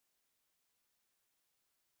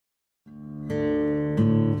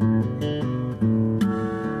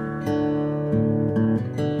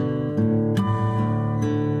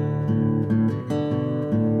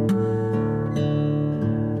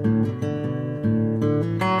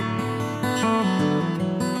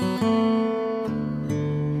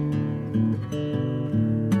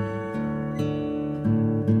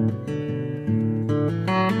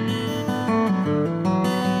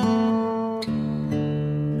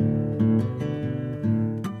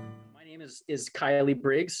is Kylie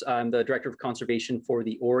Briggs. I'm the Director of Conservation for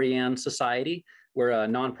the Orion Society. We're a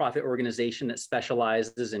nonprofit organization that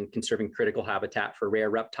specializes in conserving critical habitat for rare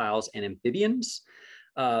reptiles and amphibians.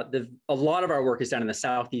 A lot of our work is done in the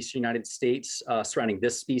southeastern United States surrounding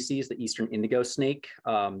this species, the eastern indigo snake.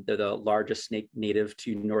 They're the largest snake native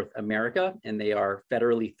to North America, and they are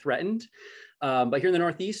federally threatened. But here in the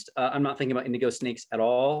Northeast, I'm not thinking about indigo snakes at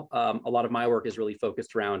all. A lot of my work is really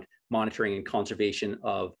focused around monitoring and conservation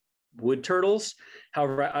of wood turtles.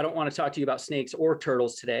 However, I don't want to talk to you about snakes or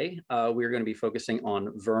turtles today. We're going to be focusing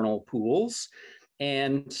on vernal pools.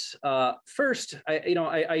 And first,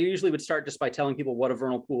 I usually would start just by telling people what a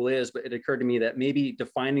vernal pool is, but it occurred to me that maybe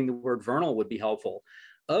defining the word vernal would be helpful.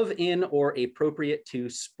 Of, in, or appropriate to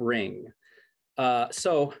spring.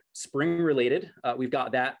 So spring related, we've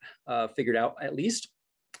got that figured out at least.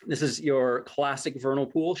 This is your classic vernal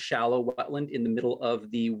pool, shallow wetland in the middle of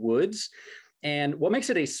the woods. And what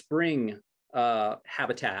makes it a spring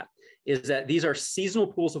habitat is that these are seasonal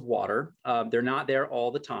pools of water. They're not there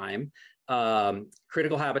all the time.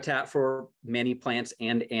 Critical habitat for many plants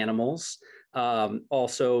and animals.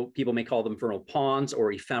 Also, people may call them vernal ponds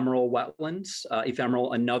or ephemeral wetlands.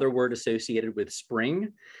 Ephemeral, another word associated with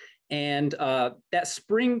spring. And that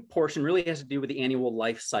spring portion really has to do with the annual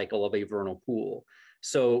life cycle of a vernal pool.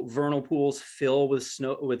 So vernal pools fill with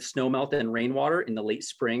snow melt and rainwater in the late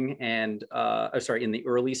spring and, in the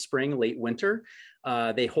early spring, late winter.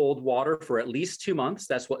 They hold water for at least 2 months.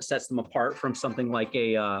 That's what sets them apart from something like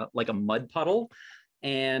a mud puddle.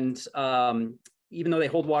 And even though they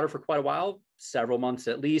hold water for quite a while, several months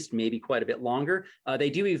at least, maybe quite a bit longer, they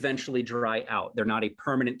do eventually dry out. They're not a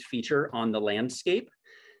permanent feature on the landscape.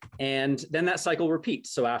 And then that cycle repeats.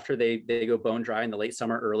 So after they go bone dry in the late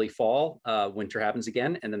summer, early fall, winter happens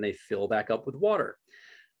again, and then they fill back up with water.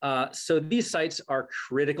 So these sites are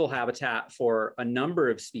critical habitat for a number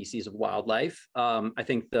of species of wildlife. I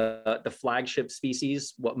think the flagship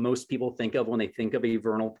species, what most people think of when they think of a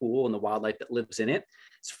vernal pool and the wildlife that lives in it,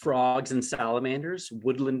 is frogs and salamanders,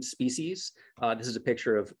 woodland species. This is a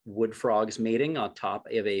picture of wood frogs mating on top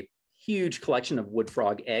of a huge collection of wood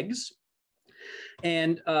frog eggs.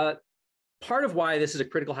 And part of why this is a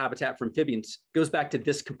critical habitat for amphibians goes back to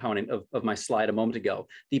this component of my slide a moment ago.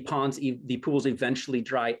 The pools eventually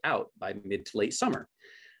dry out by mid to late summer.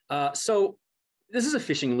 So this is a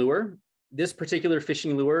fishing lure. This particular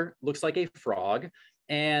fishing lure looks like a frog,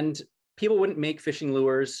 and people wouldn't make fishing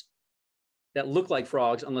lures that look like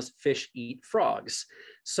frogs unless fish eat frogs.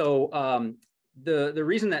 So the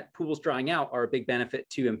reason that pools drying out are a big benefit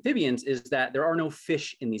to amphibians is that there are no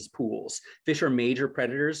fish in these pools. Fish are major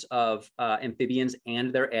predators of amphibians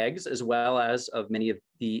and their eggs, as well as of many of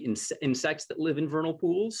the insects that live in vernal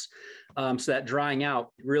pools. So that drying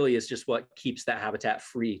out really is just what keeps that habitat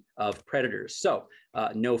free of predators. So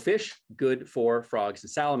no fish, good for frogs and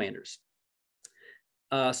salamanders.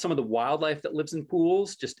 Some of the wildlife that lives in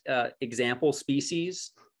pools, just example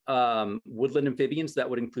species. Woodland amphibians, that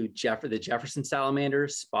would include the Jefferson salamander,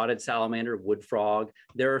 spotted salamander, wood frog.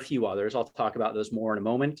 There are a few others. I'll talk about those more in a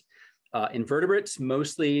moment. Invertebrates,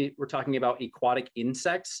 mostly we're talking about aquatic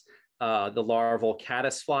insects, the larval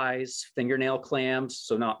caddisflies, fingernail clams,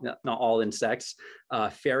 so not all insects,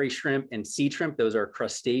 fairy shrimp and sea shrimp, those are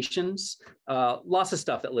crustaceans. Lots of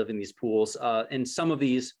stuff that live in these pools. And some of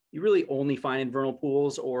these you really only find in vernal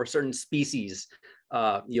pools, or certain species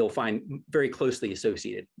you'll find very closely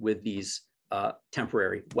associated with these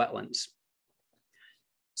temporary wetlands.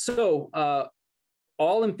 So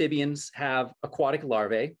all amphibians have aquatic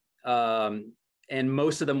larvae, and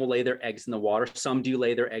most of them will lay their eggs in the water. Some do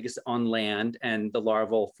lay their eggs on land, and the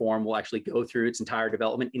larval form will actually go through its entire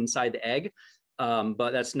development inside the egg,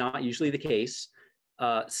 but that's not usually the case.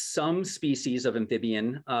 Some species of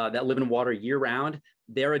amphibian that live in water year-round,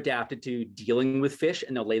 they're adapted to dealing with fish,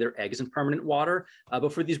 and they'll lay their eggs in permanent water.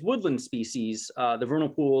 But for these woodland species, the vernal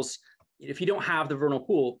pools, if you don't have the vernal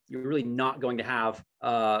pool, you're really not going to have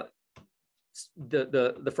the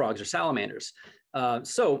frogs or salamanders.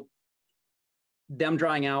 So them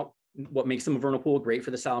drying out, what makes them a vernal pool, great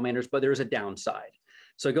for the salamanders, but there's a downside.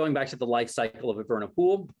 So going back to the life cycle of a vernal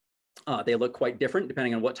pool, they look quite different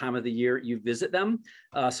depending on what time of the year you visit them.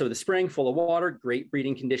 So the spring, full of water, great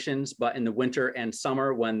breeding conditions, but in the winter and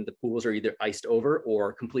summer, when the pools are either iced over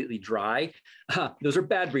or completely dry, those are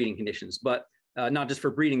bad breeding conditions. But not just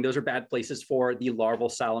for breeding, those are bad places for the larval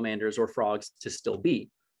salamanders or frogs to still be.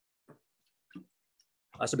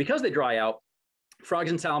 So because they dry out,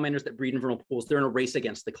 frogs and salamanders that breed in vernal pools, they're in a race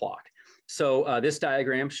against the clock. So this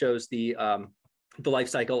diagram shows the life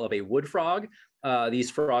cycle of a wood frog.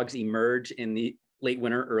 These frogs emerge in the late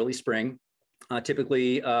winter, early spring.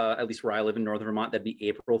 Typically, at least where I live in northern Vermont, that'd be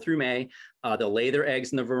April through May. They'll lay their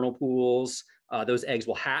eggs in the vernal pools. Those eggs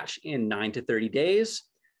will hatch in 9 to 30 days.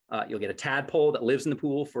 You'll get a tadpole that lives in the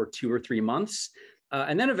pool for 2 or 3 months.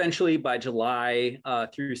 And then eventually by July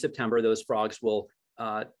through September, those frogs will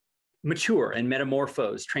mature and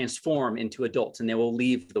metamorphose, transform into adults, and they will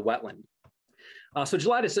leave the wetland. So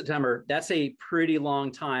July to September, that's a pretty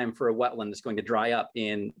long time for a wetland that's going to dry up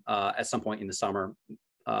in at some point in the summer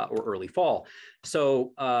or early fall.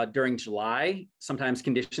 So during July, sometimes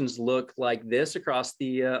conditions look like this across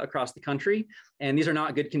the country, and these are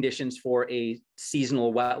not good conditions for a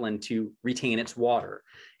seasonal wetland to retain its water.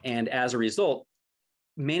 And as a result,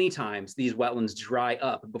 many times these wetlands dry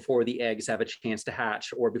up before the eggs have a chance to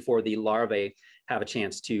hatch or before the larvae have a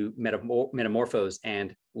chance to metamorphose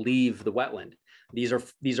and leave the wetland. These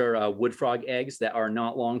are wood frog eggs that are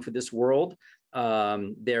not long for this world.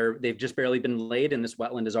 They've just barely been laid, and this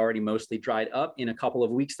wetland is already mostly dried up. In a couple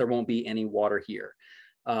of weeks, there won't be any water here.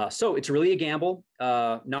 So it's really a gamble.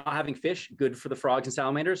 Not having fish, good for the frogs and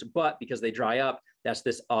salamanders, but because they dry up, that's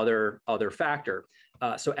this other factor.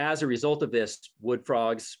 So as a result of this, wood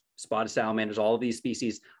frogs, spotted salamanders, all of these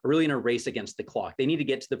species are really in a race against the clock. They need to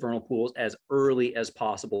get to the vernal pools as early as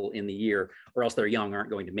possible in the year, or else their young aren't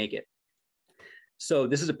going to make it. So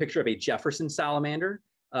this is a picture of a Jefferson salamander.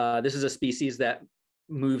 This is a species that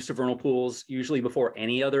moves to vernal pools usually before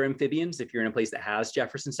any other amphibians, if you're in a place that has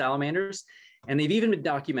Jefferson salamanders. And they've even been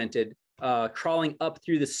documented crawling up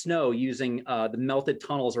through the snow using the melted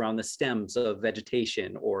tunnels around the stems of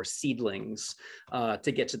vegetation or seedlings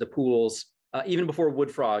to get to the pools, even before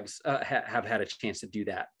wood frogs have had a chance to do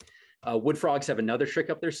that. Wood frogs have another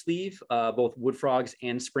trick up their sleeve. Both wood frogs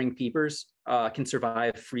and spring peepers can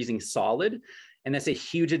survive freezing solid. And that's a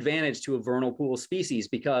huge advantage to a vernal pool species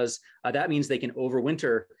because that means they can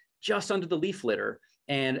overwinter just under the leaf litter.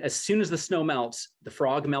 And as soon as the snow melts, the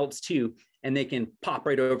frog melts too, and they can pop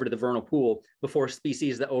right over to the vernal pool before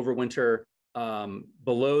species that overwinter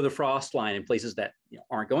below the frost line in places that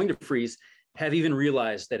aren't going to freeze have even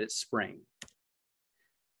realized that it's spring.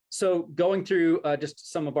 So going through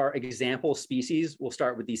just some of our example species, we'll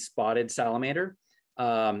start with the spotted salamander.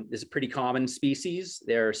 This is a pretty common species.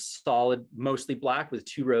 They're solid, mostly black with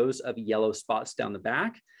 2 rows of yellow spots down the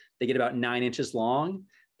back. They get about 9 inches long.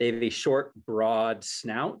 They have a short, broad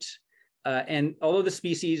snout. And although the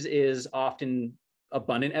species is often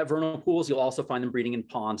abundant at vernal pools, you'll also find them breeding in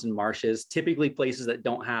ponds and marshes, typically places that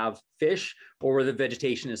don't have fish or where the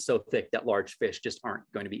vegetation is so thick that large fish just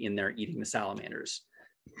aren't going to be in there eating the salamanders.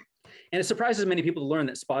 And it surprises many people to learn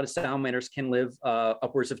that spotted salamanders can live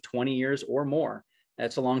upwards of 20 years or more.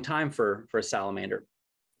 That's a long time for a salamander.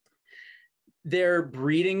 Their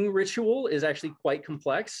breeding ritual is actually quite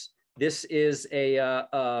complex. This is a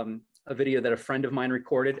video that a friend of mine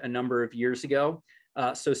recorded a number of years ago.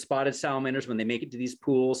 So spotted salamanders, when they make it to these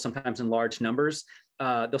pools, sometimes in large numbers,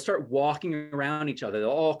 they'll start walking around each other. They'll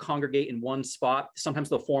all congregate in one spot. Sometimes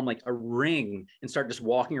they'll form like a ring and start just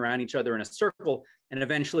walking around each other in a circle. And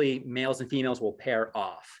eventually males and females will pair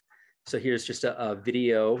off. So here's just a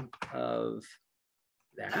video of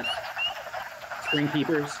that. Spring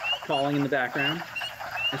peepers calling in the background.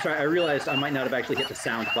 I'm sorry, I realized I might not have actually hit the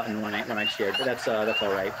sound button when I shared, but that's all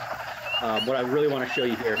right. What I really want to show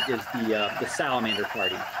you here is the salamander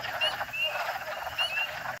party.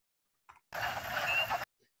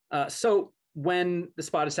 So when the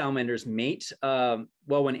spotted salamanders mate, well,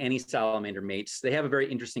 when any salamander mates, they have a very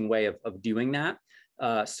interesting way of doing that.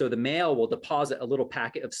 So the male will deposit a little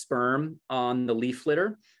packet of sperm on the leaf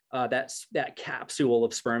litter. That capsule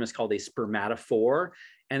of sperm is called a spermatophore.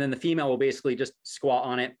 And then the female will basically just squat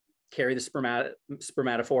on it, carry the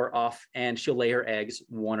spermatophore off, and she'll lay her eggs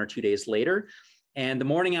 1 or 2 days later. And the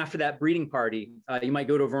morning after that breeding party, you might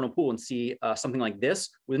go to a vernal pool and see something like this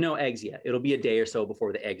with no eggs yet. It'll be a day or so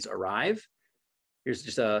before the eggs arrive. Here's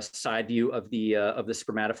just a side view of the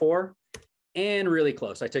spermatophore. And really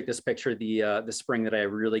close. I took this picture the spring that I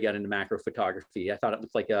really got into macro photography. I thought it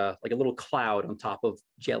looked like a little cloud on top of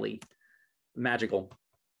jelly. Magical.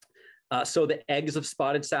 So the eggs of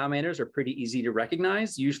spotted salamanders are pretty easy to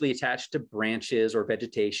recognize, usually attached to branches or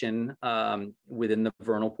vegetation within the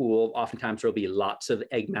vernal pool. Oftentimes there'll be lots of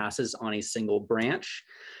egg masses on a single branch.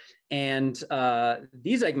 And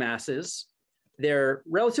these egg masses, they're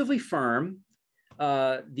relatively firm.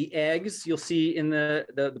 The eggs you'll see in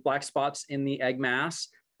the black spots in the egg mass,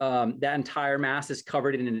 that entire mass is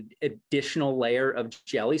covered in an additional layer of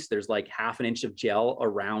jelly. So there's like ½ an inch of gel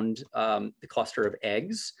around the cluster of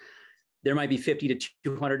eggs. There might be 50 to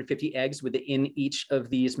 250 eggs within each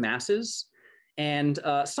of these masses. And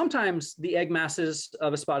sometimes the egg masses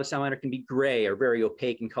of a spotted salamander can be gray or very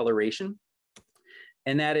opaque in coloration.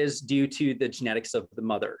 And that is due to the genetics of the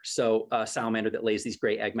mother. So a salamander that lays these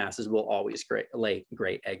gray egg masses will always lay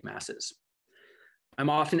gray egg masses. I'm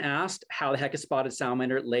often asked how the heck a spotted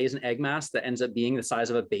salamander lays an egg mass that ends up being the size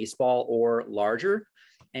of a baseball or larger.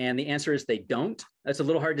 And the answer is they don't. That's a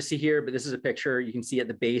little hard to see here, but this is a picture you can see at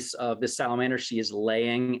the base of this salamander. She is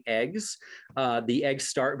laying eggs. The eggs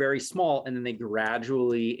start very small and then they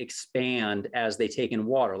gradually expand as they take in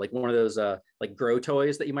water, like one of those like grow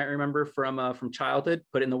toys that you might remember from childhood.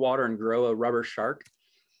 Put it in the water and grow a rubber shark.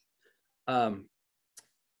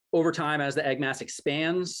 Over time, as the egg mass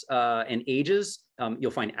expands and ages,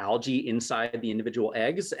 you'll find algae inside the individual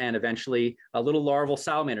eggs, and eventually little larval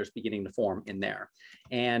salamanders beginning to form in there.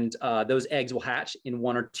 And those eggs will hatch in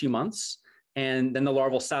 1 or 2 months. And then the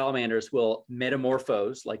larval salamanders will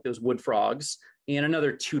metamorphose, like those wood frogs, in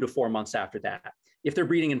another 2 to 4 months after that. If they're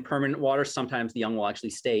breeding in permanent water, sometimes the young will actually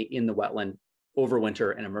stay in the wetland over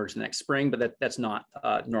winter and emerge the next spring, but that's not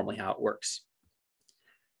normally how it works.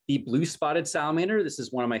 The blue spotted salamander, this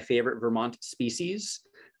is one of my favorite Vermont species.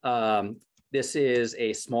 This is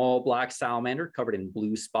a small black salamander covered in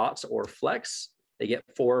blue spots or flecks. They get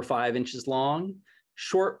 4 or 5 inches long,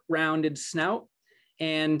 short rounded snout.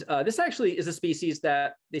 And this actually is a species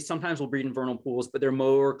that they sometimes will breed in vernal pools, but they're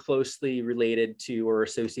more closely related to or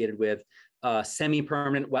associated with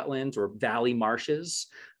semi-permanent wetlands or valley marshes.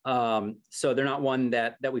 So they're not one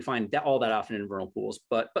that we find all that often in vernal pools,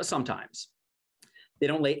 but sometimes. They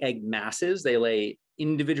don't lay egg masses. They lay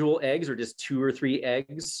individual eggs or just 2 or 3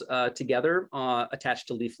 eggs together attached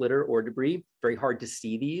to leaf litter or debris. Very hard to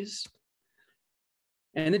see these.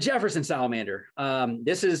 And the Jefferson salamander.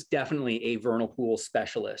 This is definitely a vernal pool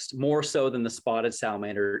specialist, more so than the spotted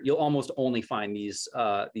salamander. You'll almost only find these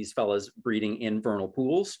fellas breeding in vernal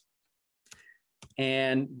pools.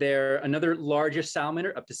 And they're another largest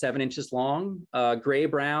salamander, up to 7 inches long, gray,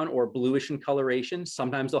 brown, or bluish in coloration.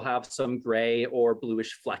 Sometimes they'll have some gray or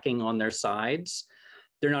bluish flecking on their sides.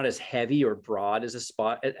 They're not as heavy or broad as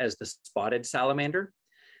the spotted salamander.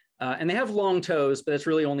 And they have long toes, but that's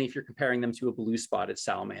really only if you're comparing them to a blue spotted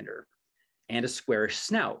salamander, and a squarish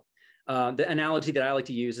snout. The analogy that I like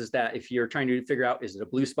to use is that if you're trying to figure out, is it a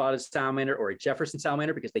blue spotted salamander or a Jefferson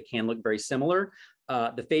salamander, because they can look very similar.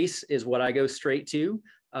 The face is what I go straight to.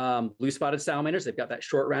 Blue spotted salamanders, they've got that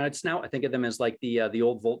short rounded snout. I think of them as like the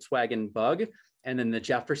old Volkswagen Bug. And then the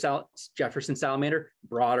Jefferson salamander,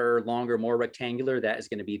 broader, longer, more rectangular. That is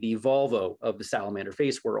going to be the Volvo of the salamander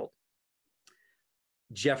face world.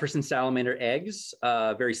 Jefferson salamander eggs,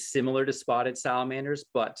 very similar to spotted salamanders,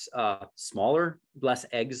 but smaller, less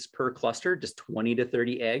eggs per cluster, just 20 to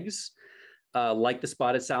 30 eggs. Like the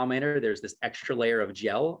spotted salamander, there's this extra layer of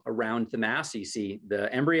gel around the mass. So you see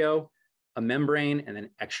the embryo, a membrane, and then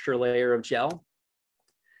extra layer of gel.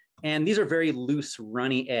 And these are very loose,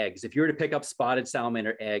 runny eggs. If you were to pick up spotted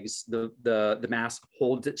salamander eggs, the mass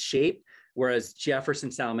holds its shape, whereas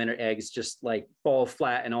Jefferson salamander eggs just like fall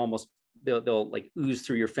flat and almost they'll like ooze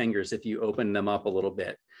through your fingers if you open them up a little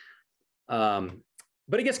bit. But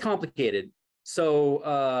it gets complicated.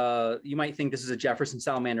 So you might think this is a Jefferson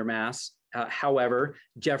salamander mass. However,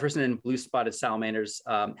 Jefferson and blue spotted salamanders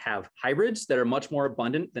have hybrids that are much more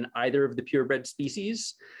abundant than either of the purebred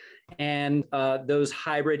species. And those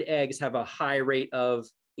hybrid eggs have a high rate of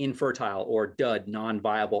infertile or dud,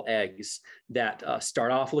 non-viable eggs that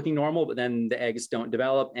start off looking normal, but then the eggs don't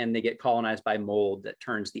develop and they get colonized by mold that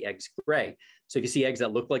turns the eggs gray. So if you see eggs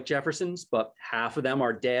that look like Jeffersons, but half of them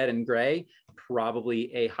are dead and gray,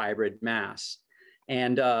 probably a hybrid mass.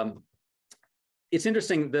 And it's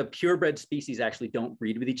interesting, the purebred species actually don't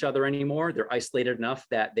breed with each other anymore. They're isolated enough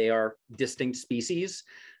that they are distinct species.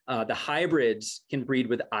 The hybrids can breed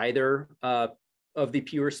with either of the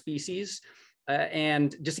pure species.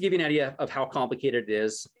 And just to give you an idea of how complicated it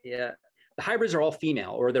is, the hybrids are all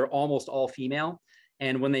female, or they're almost all female.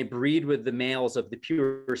 And when they breed with the males of the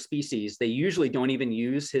pure species, they usually don't even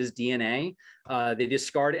use his DNA. They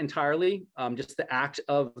discard it entirely. Just the act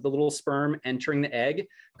of the little sperm entering the egg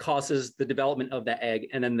causes the development of that egg.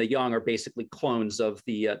 And then the young are basically clones of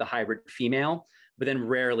the hybrid female, but then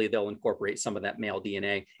rarely they'll incorporate some of that male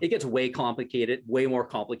DNA. It gets way complicated, way more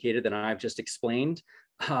complicated than I've just explained.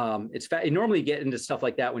 You normally get into stuff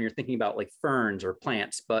like that when you're thinking about like ferns or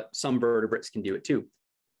plants, but some vertebrates can do it too.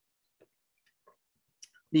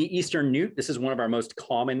 The eastern newt, this is one of our most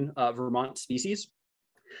common Vermont species.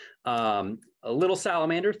 A little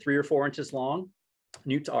salamander, 3 or 4 inches long.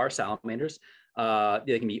 Newts are salamanders.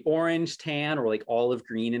 They can be orange, tan, or like olive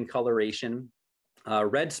green in coloration.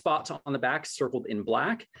 Red spots on the back circled in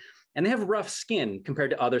black. And they have rough skin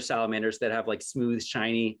compared to other salamanders that have like smooth,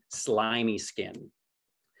 shiny, slimy skin.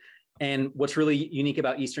 And what's really unique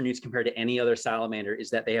about Eastern newts compared to any other salamander is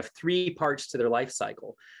that they have 3 parts to their life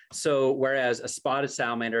cycle. So whereas a spotted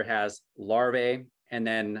salamander has larvae and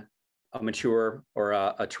then a mature or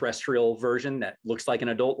a terrestrial version that looks like an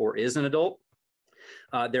adult or is an adult,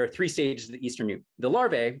 there are 3 stages of the Eastern newt. The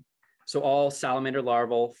larvae, so all salamander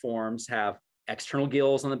larval forms have external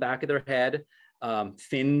gills on the back of their head,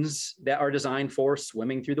 fins that are designed for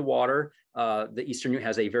swimming through the water. The Eastern newt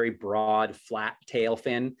has a very broad, flat tail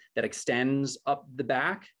fin that extends up the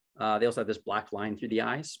back. They also have this black line through the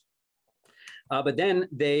eyes. But then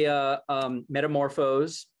they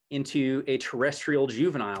metamorphose into a terrestrial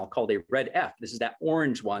juvenile called a red F. This is that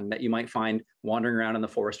orange one that you might find wandering around on the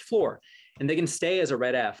forest floor. And they can stay as a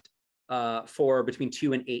red F for between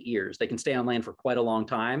 2 and 8 years. They can stay on land for quite a long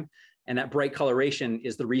time. And that bright coloration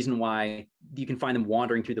is the reason why you can find them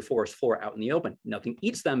wandering through the forest floor out in the open. Nothing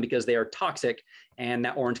eats them because they are toxic, and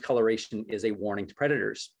that orange coloration is a warning to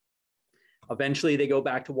predators. Eventually, they go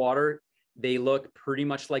back to water. They look pretty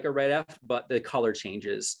much like a red F, but the color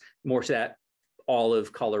changes more to that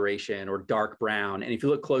olive coloration or dark brown. And if you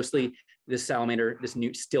look closely, this salamander, this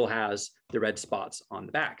newt still has the red spots on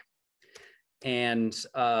the back. And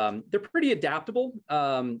they're pretty adaptable.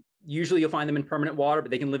 Usually you'll find them in permanent water,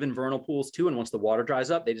 but they can live in vernal pools too. And once the water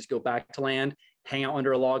dries up, they just go back to land, hang out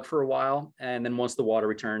under a log for a while. And then once the water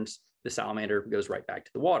returns, the salamander goes right back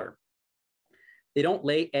to the water. They don't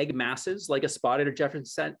lay egg masses like a spotted or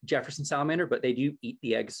Jefferson salamander, but they do eat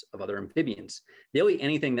the eggs of other amphibians. They'll eat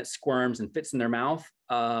anything that squirms and fits in their mouth,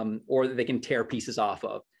 or that they can tear pieces off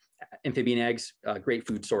of. Amphibian eggs, great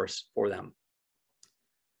food source for them.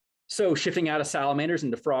 So shifting out of salamanders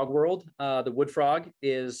into frog world, the wood frog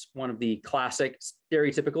is one of the classic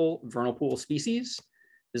stereotypical vernal pool species.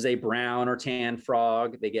 This is a brown or tan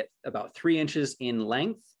frog. They get about 3 inches in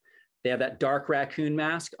length. They have that dark raccoon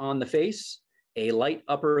mask on the face, a light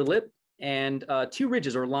upper lip, and 2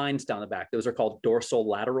 ridges or lines down the back. Those are called dorsal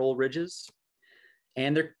lateral ridges.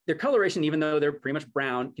 And their coloration, even though they're pretty much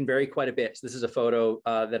brown, can vary quite a bit. So this is a photo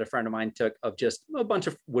that a friend of mine took of just a bunch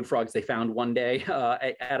of wood frogs they found one day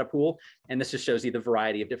at a pool. And this just shows you the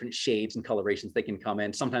variety of different shades and colorations they can come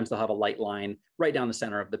in. Sometimes they'll have a light line right down the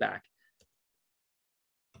center of the back.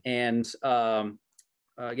 And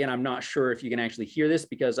again, I'm not sure if you can actually hear this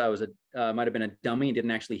because I was might have been a dummy and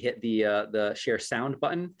didn't actually hit the share sound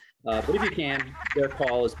button. But if you can, their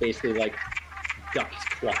call is basically like ducks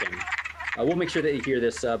clucking. We'll make sure that you hear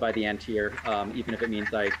this by the end here, even if it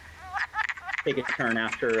means I take a turn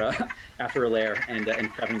after after a layer and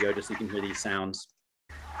Kevin go just so you can hear these sounds.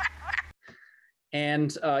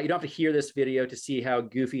 And you don't have to hear this video to see how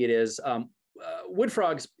goofy it is. Wood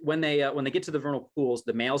frogs, when they get to the vernal pools,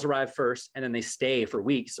 the males arrive first and then they stay for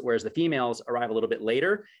weeks, whereas the females arrive a little bit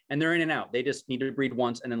later and they're in and out. They just need to breed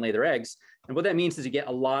once and then lay their eggs. And what that means is you get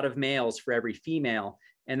a lot of males for every female.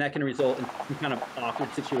 And that can result in some kind of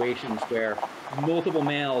awkward situations where multiple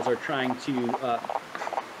males are trying to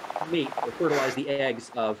mate or fertilize the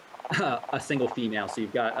eggs of a single female. So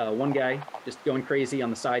you've got one guy just going crazy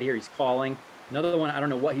on the side here. He's calling. Another one, I don't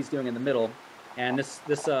know what he's doing in the middle. And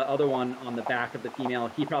this other one on the back of the female,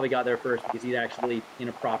 he probably got there first because he's actually in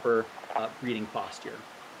a proper breeding posture.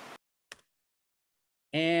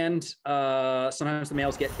 And sometimes the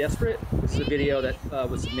males get desperate. This is a video that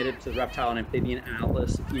was submitted to the Reptile and Amphibian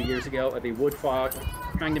Atlas a few years ago of a wood frog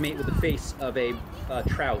trying to mate with the face of a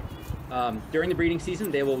trout. During the breeding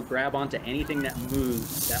season, they will grab onto anything that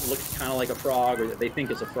moves that looks kind of like a frog or that they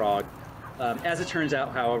think is a frog. As it turns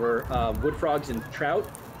out, however, wood frogs and trout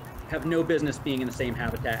have no business being in the same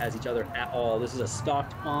habitat as each other at all. This is a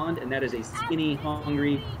stocked pond, and that is a skinny,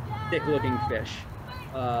 hungry, thick-looking fish.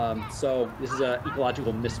 So this is an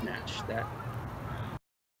ecological mismatch that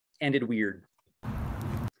ended weird.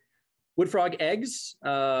 Wood frog eggs,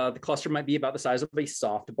 the cluster might be about the size of a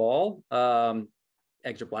softball.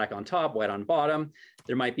 Eggs are black on top, white on bottom.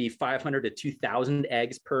 There might be 500 to 2,000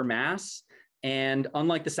 eggs per mass. And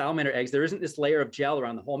unlike the salamander eggs, there isn't this layer of gel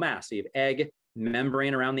around the whole mass. So you have egg,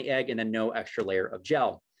 membrane around the egg, and then no extra layer of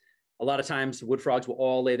gel. A lot of times wood frogs will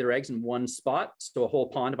all lay their eggs in one spot. So a whole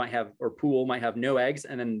pond might have, or pool might have no eggs,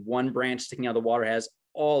 and then one branch sticking out of the water has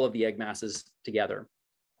all of the egg masses together.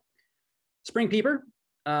 Spring peeper,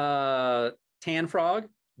 tan frog,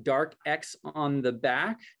 dark X on the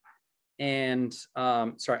back. And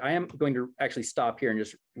sorry, I am going to actually stop here and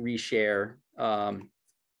just reshare,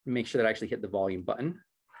 make sure that I actually hit the volume button.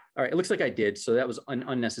 All right, it looks like I did. So that was an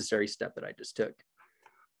unnecessary step that I just took.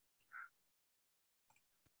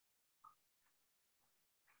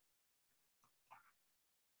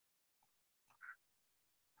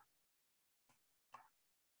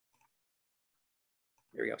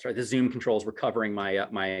 There we go. Sorry, the Zoom controls were covering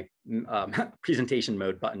my presentation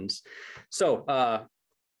mode buttons. So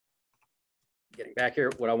getting back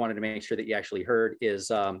here, what I wanted to make sure that you actually heard is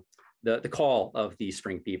the call of the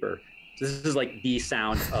spring peeper. So this is like the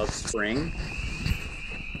sound of spring,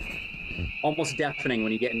 almost deafening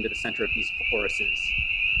when you get into the center of these forests.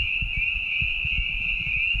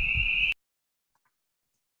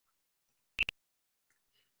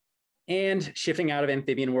 And shifting out of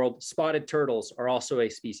amphibian world, spotted turtles are also a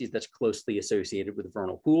species that's closely associated with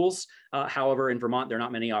vernal pools. However, in Vermont, there are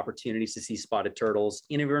not many opportunities to see spotted turtles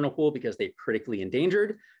in a vernal pool because they're critically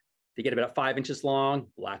endangered. They get about 5 inches long,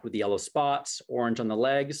 black with the yellow spots, orange on the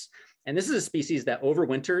legs. And this is a species that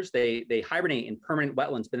overwinters. They hibernate in permanent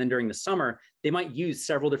wetlands, but then during the summer, they might use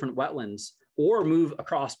several different wetlands or move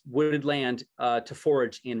across wooded land to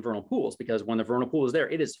forage in vernal pools, because when the vernal pool is there,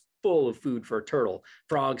 it is full of food for a turtle: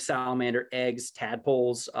 frogs, salamander, eggs,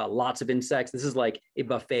 tadpoles, lots of insects. This is like a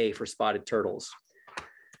buffet for spotted turtles.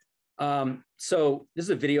 So this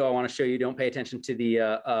is a video I want to show you. Don't pay attention to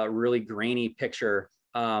the really grainy picture,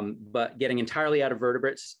 but getting entirely out of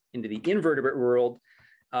vertebrates into the invertebrate world.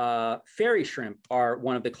 Fairy shrimp are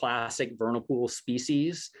one of the classic vernal pool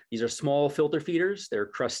species. These are small filter feeders. They're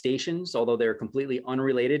crustaceans, although they're completely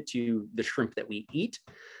unrelated to the shrimp that we eat.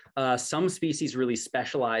 Some species really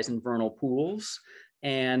specialize in vernal pools,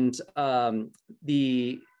 and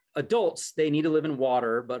the adults, they need to live in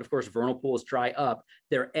water, but of course, vernal pools dry up.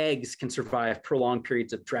 Their eggs can survive prolonged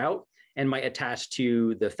periods of drought and might attach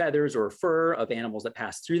to the feathers or fur of animals that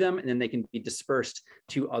pass through them, and then they can be dispersed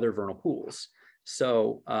to other vernal pools.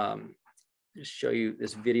 So just show you,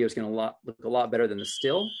 this video is going to look a lot better than the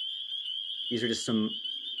still. These are just some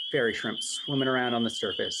fairy shrimp swimming around on the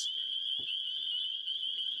surface.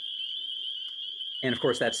 And of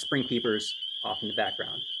course, that's spring peepers off in the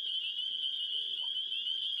background.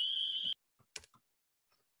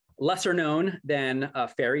 Lesser known than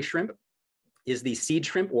fairy shrimp is the seed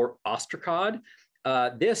shrimp, or ostracod.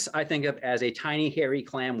 This I think of as a tiny hairy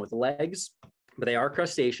clam with legs, but they are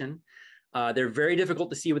crustacean. They're very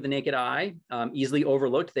difficult to see with the naked eye, easily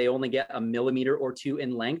overlooked. They only get 1 millimeter or 2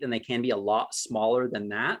 in length, and they can be a lot smaller than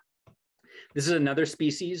that. This is another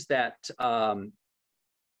species that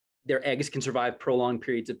their eggs can survive prolonged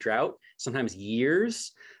periods of drought, sometimes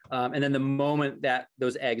years. And then the moment that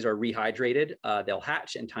those eggs are rehydrated, they'll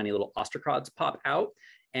hatch and tiny little ostracods pop out.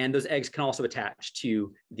 And those eggs can also attach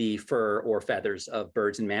to the fur or feathers of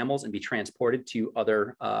birds and mammals and be transported to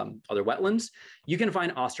other wetlands. You can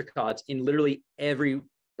find ostracods in literally every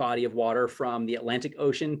body of water, from the Atlantic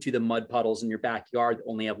Ocean to the mud puddles in your backyard that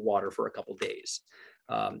only have water for a couple of days.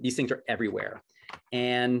 These things are everywhere.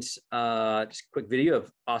 And just a quick video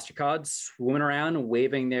of ostracods swimming around,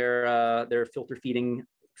 waving their filter feeding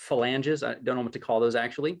phalanges. I don't know what to call those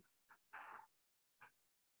actually.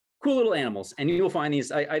 Cool little animals, and you will find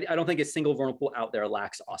these. I don't think a single vernal pool out there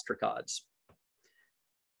lacks ostracods.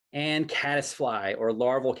 And caddisfly, or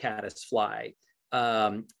larval caddisfly.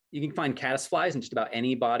 You can find caddisflies in just about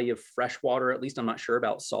any body of fresh water, at least. I'm not sure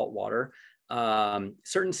about salt water.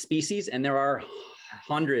 Certain species, and there are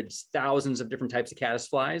hundreds, thousands of different types of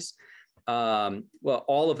caddisflies. Well,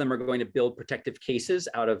 all of them are going to build protective cases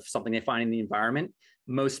out of something they find in the environment.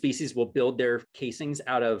 Most species will build their casings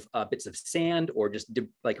out of bits of sand or just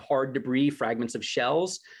like hard debris, fragments of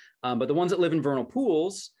shells. But the ones that live in vernal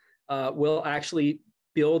pools will actually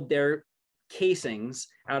build their casings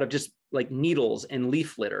out of just like needles and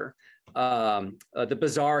leaf litter. The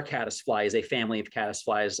bizarre caddisfly is a family of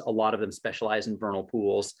caddisflies. A lot of them specialize in vernal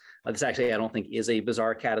pools. This actually, I don't think, is a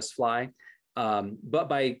bizarre caddisfly. But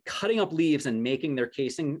by cutting up leaves and making their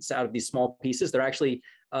casings out of these small pieces, they're actually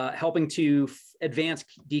helping to advance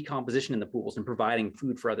decomposition in the pools and providing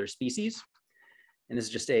food for other species. And this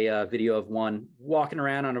is just a video of one walking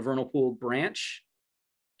around on a vernal pool branch,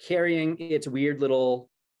 carrying its weird little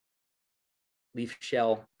leaf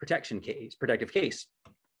shell protective case.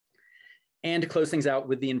 And to close things out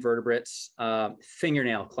with the invertebrates,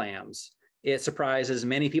 fingernail clams. It surprises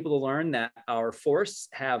many people to learn that our forests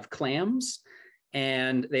have clams,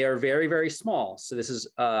 and they are very, very small. So this is,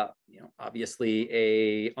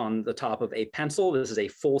 obviously on the top of a pencil. This is a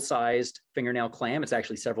full-sized fingernail clam. It's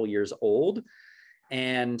actually several years old.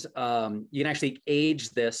 And you can actually age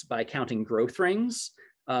this by counting growth rings.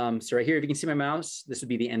 So right here, if you can see my mouse, this would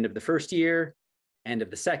be the end of the first year, end of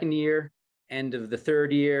the second year, end of the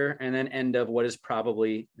third year, and then end of what is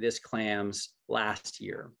probably this clam's last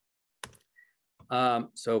year.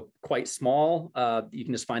 So quite small. You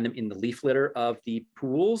can just find them in the leaf litter of the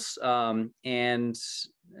pools. And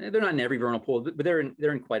They're not in every vernal pool, but they're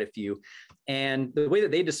in quite a few. And the way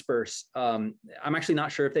that they disperse, I'm actually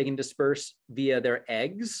not sure if they can disperse via their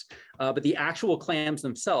eggs, but the actual clams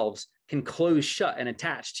themselves can close shut and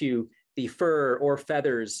attach to the fur or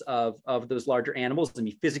feathers of those larger animals and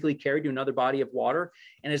be physically carried to another body of water.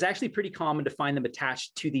 And it's actually pretty common to find them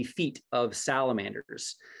attached to the feet of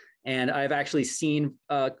salamanders. And I've actually seen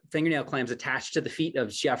fingernail clams attached to the feet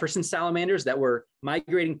of Jefferson salamanders that were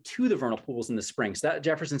migrating to the vernal pools in the spring. So that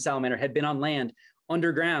Jefferson salamander had been on land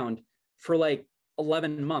underground for like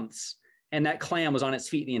 11 months. And that clam was on its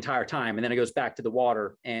feet the entire time. And then it goes back to the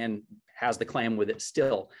water and has the clam with it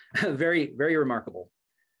still. Very, very remarkable.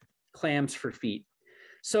 Clams for feet.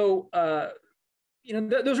 So,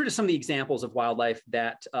 those are just some of the examples of wildlife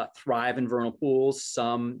that thrive in vernal pools,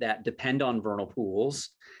 some that depend on vernal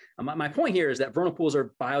pools. My point here is that vernal pools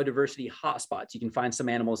are biodiversity hotspots. You can find some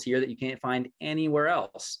animals here that you can't find anywhere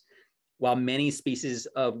else. While many species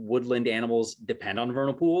of woodland animals depend on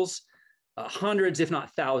vernal pools, hundreds, if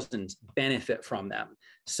not thousands, benefit from them.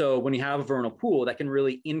 So when you have a vernal pool, that can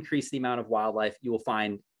really increase the amount of wildlife you will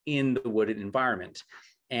find in the wooded environment.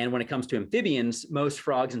 And when it comes to amphibians, most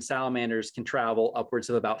frogs and salamanders can travel upwards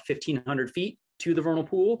of about 1,500 feet to the vernal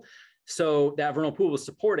pool. So that vernal pool was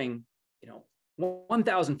supporting,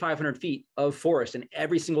 1,500 feet of forest in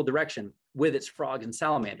every single direction with its frogs and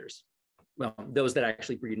salamanders. Well, those that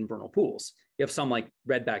actually breed in vernal pools. You have some like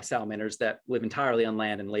redback salamanders that live entirely on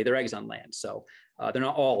land and lay their eggs on land. So they're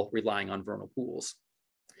not all relying on vernal pools.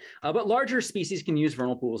 But larger species can use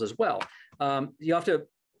vernal pools as well. You have to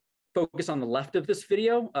focus on the left of this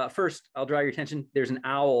video. First, I'll draw your attention. There's an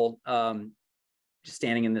owl just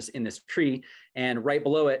standing in this tree, and right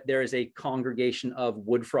below it, there is a congregation of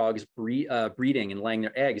wood frogs breeding and laying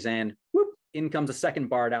their eggs, and whoop, in comes a second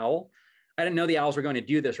barred owl. I didn't know the owls were going to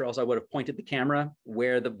do this, or else I would have pointed the camera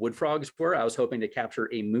where the wood frogs were. I was hoping to capture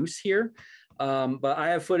a moose here, but I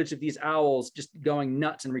have footage of these owls just going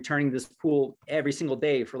nuts and returning to this pool every single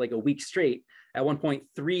day for like a week straight. At one point,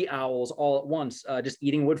 3 owls all at once just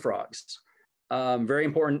eating wood frogs. Very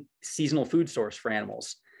important seasonal food source for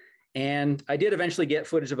animals. And I did eventually get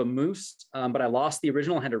footage of a moose, but I lost the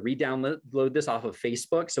original. I had to re-download this off of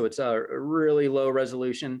Facebook. So it's a really low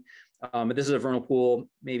resolution. But this is a vernal pool,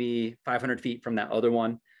 maybe 500 feet from that other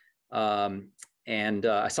one. And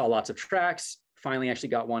I saw lots of tracks. Finally, actually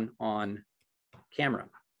got one on camera.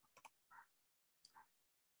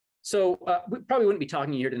 So we probably wouldn't be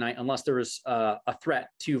talking here tonight unless there was a threat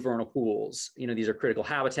to vernal pools. These are critical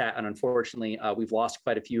habitat, and unfortunately, we've lost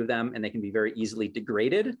quite a few of them, and they can be very easily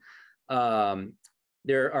degraded.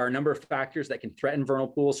 There are a number of factors that can threaten vernal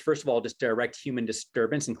pools. First of all, just direct human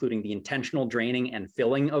disturbance, including the intentional draining and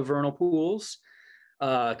filling of vernal pools.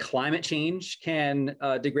 Climate change can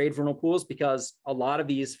degrade vernal pools because a lot of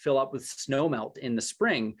these fill up with snow melt in the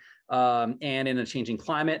spring. And in a changing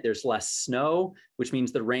climate, there's less snow, which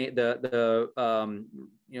means the rain,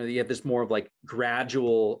 you have this more of like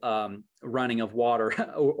gradual running of water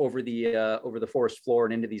over the forest floor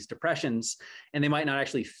and into these depressions, and they might not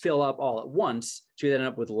actually fill up all at once, so you end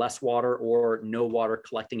up with less water or no water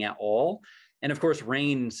collecting at all. And of course,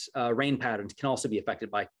 rain patterns can also be affected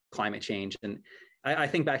by climate change. And I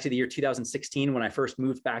think back to the year 2016 when I first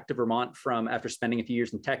moved back to Vermont after spending a few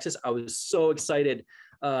years in Texas. I was so excited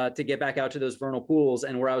to get back out to those vernal pools,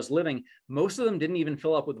 and where I was living, most of them didn't even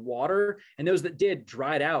fill up with water, and those that did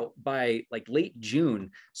dried out by like late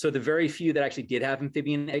June. So the very few that actually did have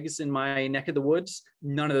amphibian eggs in my neck of the woods,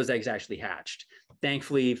 none of those eggs actually hatched.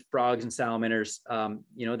 Thankfully, frogs and salamanders,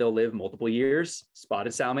 they'll live multiple years.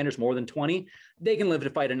 Spotted salamanders, more than 20, they can live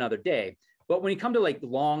to fight another day. But when you come to like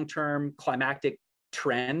long-term climatic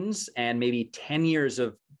trends and maybe 10 years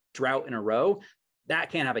of drought in a row,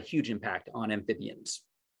 that can have a huge impact on amphibians.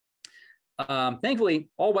 Thankfully,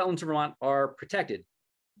 all wetlands in Vermont are protected,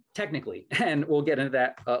 technically, and we'll get into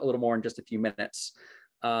that a little more in just a few minutes.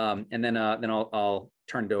 And then I'll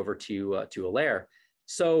turn it over to Alaire.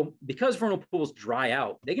 So because vernal pools dry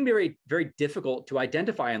out, they can be very, very difficult to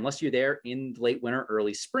identify unless you're there in late winter,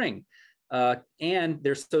 early spring. And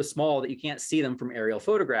they're so small that you can't see them from aerial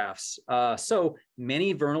photographs. So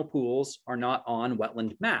many vernal pools are not on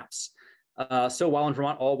wetland maps. So while in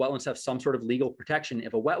Vermont, all wetlands have some sort of legal protection,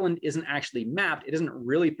 if a wetland isn't actually mapped, it isn't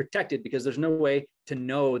really protected because there's no way to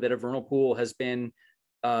know that a vernal pool has been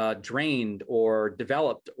drained or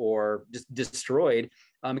developed or just destroyed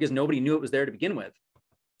because nobody knew it was there to begin with.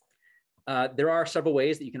 There are several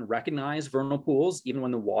ways that you can recognize vernal pools even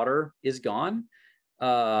when the water is gone.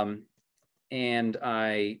 And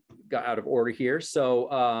I got out of order here.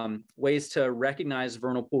 So ways to recognize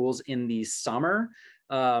vernal pools in the summer.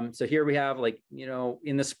 So here we have, like, you know,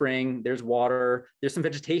 in the spring, there's water, there's some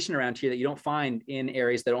vegetation around here that you don't find in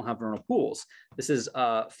areas that don't have vernal pools. This is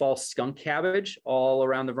fall skunk cabbage all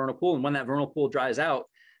around the vernal pool. And when that vernal pool dries out,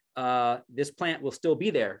 this plant will still be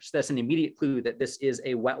there. So that's an immediate clue that this is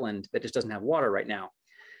a wetland that just doesn't have water right now.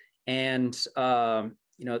 And,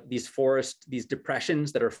 you know, these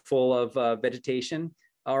depressions that are full of vegetation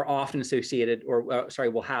are often associated, or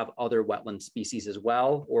will have other wetland species as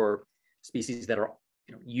well, or species that are,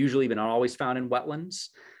 you know, usually but not always found in wetlands.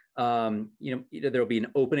 You know, either there'll be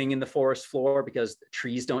an opening in the forest floor because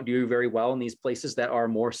trees don't do very well in these places that are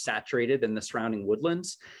more saturated than the surrounding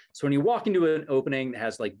woodlands. So when you walk into an opening that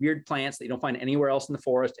has like weird plants that you don't find anywhere else in the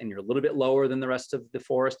forest, and you're a little bit lower than the rest of the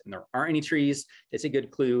forest, and there aren't any trees, it's a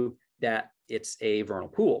good clue that it's a vernal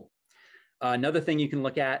pool. Another thing you can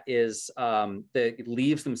look at is the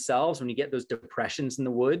leaves themselves. When you get those depressions in the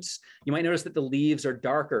woods, you might notice that the leaves are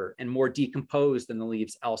darker and more decomposed than the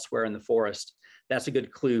leaves elsewhere in the forest. That's a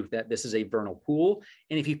good clue that this is a vernal pool.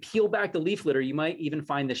 And if you peel back the leaf litter, you might even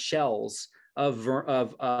find the shells of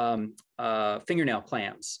fingernail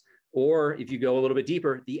clams. Or if you go a little bit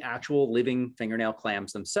deeper, the actual living fingernail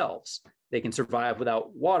clams themselves. They can survive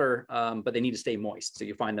without water, but they need to stay moist. So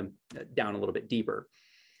you find them down a little bit deeper.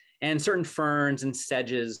 And certain ferns and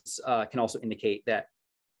sedges can also indicate that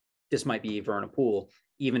this might be a vernal pool,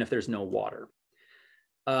 even if there's no water.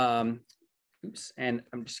 Oops, and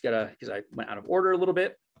I'm just gonna, because I went out of order a little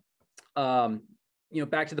bit. You know,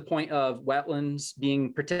 back to the point of wetlands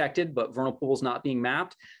being protected, but vernal pools not being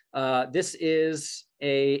mapped. This is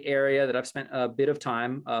an area that I've spent a bit of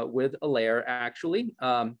time with Alaire, actually.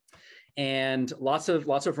 And lots of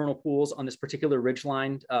vernal pools on this particular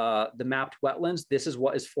ridgeline. The mapped wetlands, this is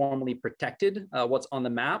what is formally protected, what's on the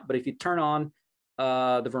map. But if you turn on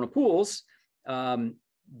the vernal pools,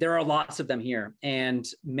 there are lots of them here. And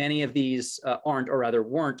many of these aren't, or rather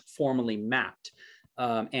weren't, formally mapped.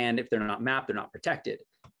 And if they're not mapped, they're not protected.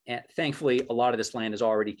 And thankfully, a lot of this land is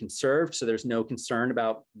already conserved, so there's no concern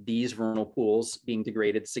about these vernal pools being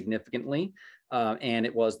degraded significantly. And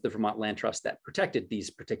it was the Vermont Land Trust that protected these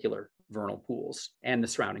particular vernal pools and the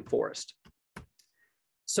surrounding forest.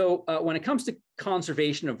 So when it comes to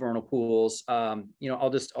conservation of vernal pools, you know, I'll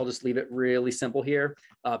just leave it really simple here.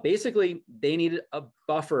 Basically, they need a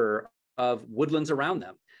buffer of woodlands around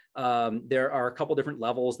them. There are a couple different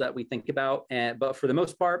levels that we think about, but for the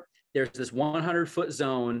most part, there's this 100-foot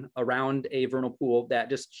zone around a vernal pool that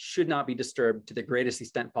just should not be disturbed to the greatest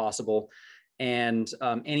extent possible. And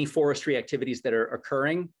any forestry activities that are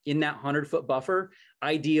occurring in that 100-foot buffer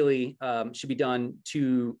ideally should be done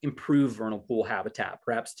to improve vernal pool habitat,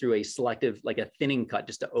 perhaps through a selective, like a thinning cut,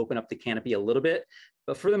 just to open up the canopy a little bit.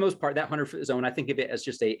 But for the most part, that 100-foot zone, I think of it as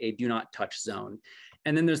just a do not touch zone.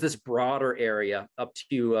 And then there's this broader area up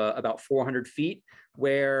to about 400 feet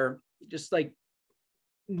where just like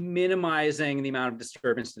minimizing the amount of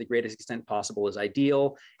disturbance to the greatest extent possible is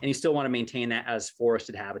ideal. And you still want to maintain that as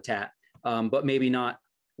forested habitat, but maybe not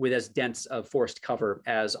with as dense of forest cover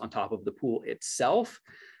as on top of the pool itself.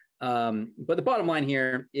 But the bottom line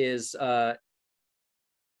here is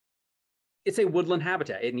it's a woodland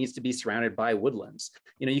habitat. It needs to be surrounded by woodlands.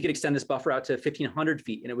 You know, you could extend this buffer out to 1,500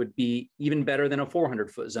 feet and it would be even better than a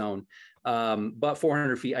 400-foot zone. But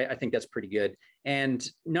 400 feet, I think that's pretty good. And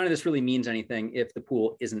none of this really means anything if the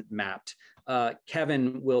pool isn't mapped.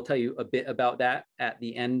 Kevin will tell you a bit about that at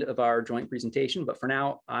the end of our joint presentation. But for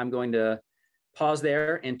now, I'm going to pause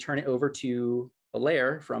there and turn it over to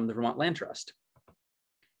Alaire from the Vermont Land Trust.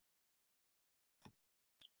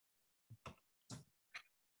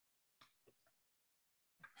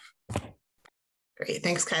 Great,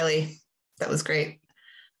 thanks, Kylie. That was great.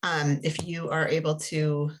 If you are able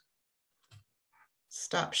to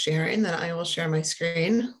stop sharing, then I will share my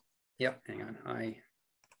screen. Yep, hang on.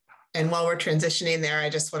 And while we're transitioning there,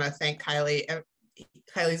 I just want to thank Kylie.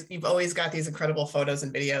 Kylie, you've always got these incredible photos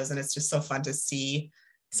and videos, and it's just so fun to see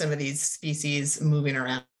some of these species moving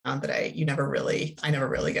around that I never really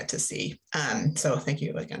get to see. So thank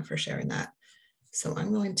you again for sharing that. So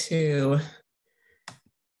I'm going to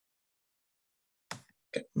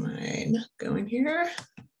get mine going here.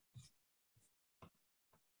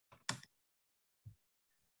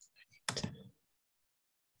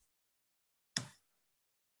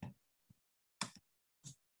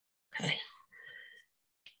 Okay.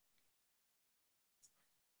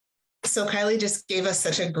 So Kylie just gave us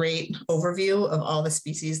such a great overview of all the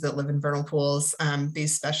species that live in vernal pools,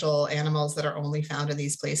 these special animals that are only found in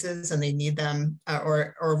these places, and they need them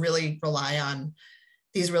or really rely on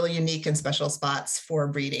these really unique and special spots for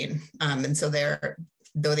breeding. And so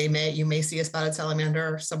though you may see a spotted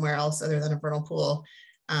salamander somewhere else other than a vernal pool,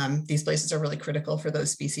 these places are really critical for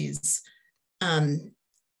those species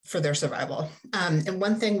for their survival. And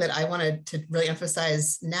one thing that I wanted to really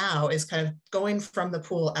emphasize now is kind of going from the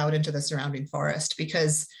pool out into the surrounding forest,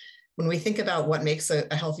 because when we think about what makes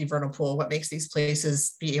a healthy vernal pool, what makes these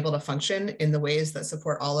places be able to function in the ways that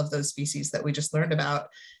support all of those species that we just learned about,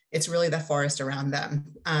 it's really the forest around them.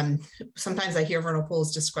 Sometimes I hear vernal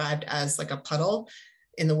pools described as like a puddle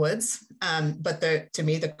in the woods, but to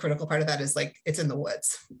me, the critical part of that is like, it's in the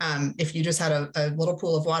woods. If you just had a little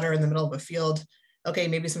pool of water in the middle of a field, okay,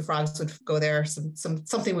 maybe some frogs would go there,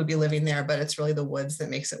 something would be living there, but it's really the woods that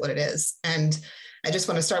makes it what it is. And I just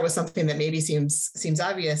want to start with something that maybe seems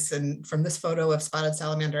obvious. And from this photo of spotted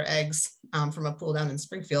salamander eggs from a pool down in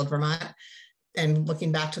Springfield, Vermont, and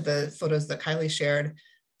looking back to the photos that Kylie shared,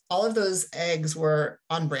 all of those eggs were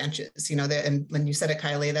on branches, you know, and when you said it,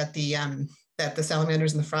 Kylie, that the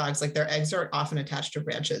salamanders and the frogs, like their eggs are often attached to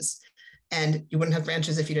branches. And you wouldn't have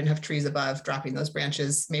branches if you didn't have trees above dropping those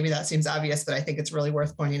branches. Maybe that seems obvious, but I think it's really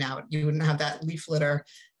worth pointing out. You wouldn't have that leaf litter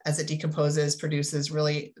as it decomposes, produces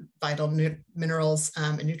really vital minerals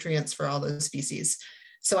and nutrients for all those species.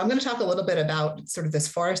 So I'm going to talk a little bit about sort of this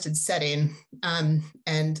forested setting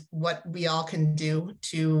and what we all can do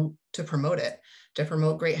to promote it, to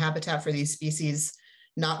promote great habitat for these species,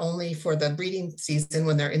 not only for the breeding season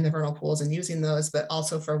when they're in the vernal pools and using those, but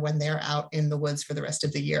also for when they're out in the woods for the rest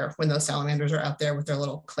of the year, when those salamanders are out there with their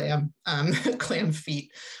little clam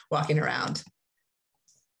feet walking around.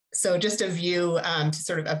 So just a view to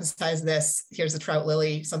sort of emphasize this, here's a trout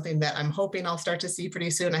lily, something that I'm hoping I'll start to see pretty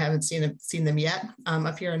soon. I haven't seen them yet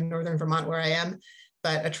up here in northern Vermont where I am,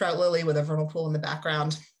 but a trout lily with a vernal pool in the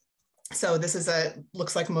background. So this is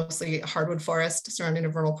looks like mostly hardwood forest surrounding a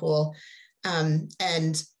vernal pool.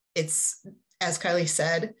 And it's, as Kylie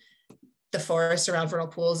said, the forest around vernal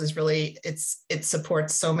pools is really, it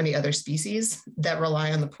supports so many other species that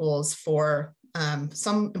rely on the pools for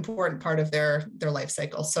some important part of their life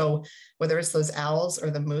cycle. So whether it's those owls or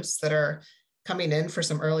the moose that are coming in for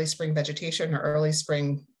some early spring vegetation or early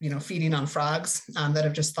spring, you know, feeding on frogs that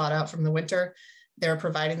have just thawed out from the winter, they're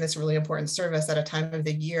providing this really important service at a time of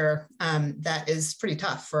the year that is pretty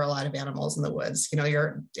tough for a lot of animals in the woods. You know,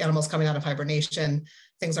 your animals coming out of hibernation,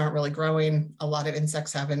 things aren't really growing. A lot of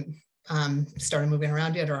insects haven't started moving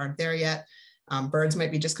around yet or aren't there yet. Birds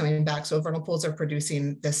might be just coming back. So vernal pools are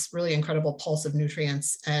producing this really incredible pulse of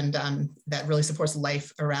nutrients and that really supports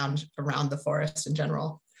life around the forest in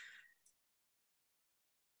general.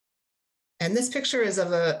 And this picture is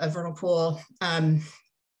of a vernal pool.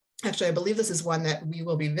 Actually, I believe this is one that we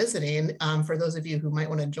will be visiting. For those of you who might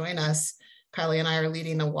want to join us, Kylie and I are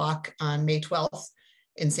leading a walk on May 12th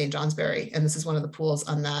in St. Johnsbury, and this is one of the pools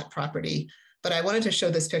on that property. But I wanted to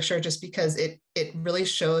show this picture just because it really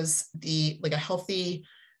shows like a healthy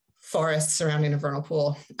forest surrounding a vernal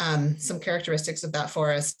pool. Some characteristics of that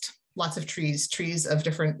forest: lots of trees of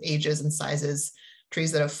different ages and sizes,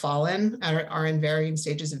 trees that have fallen are in varying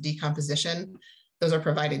stages of decomposition. Those are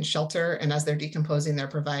providing shelter, and as they're decomposing, they're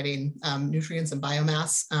providing nutrients and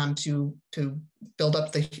biomass to build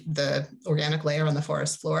up the organic layer on the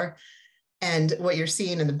forest floor. And what you're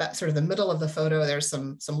seeing in the sort of the middle of the photo, there's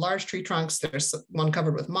some large tree trunks. There's one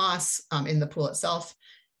covered with moss in the pool itself.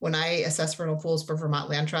 When I assess vernal pools for Vermont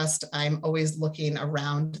Land Trust, I'm always looking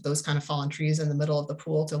around those kind of fallen trees in the middle of the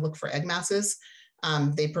pool to look for egg masses.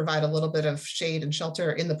 They provide a little bit of shade and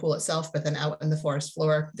shelter in the pool itself, but then out in the forest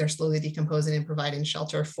floor, they're slowly decomposing and providing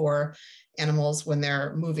shelter for animals when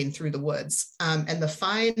they're moving through the woods. And the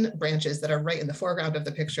fine branches that are right in the foreground of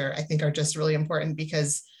the picture, I think are just really important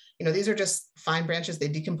because, you know, these are just fine branches. They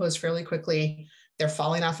decompose fairly quickly. They're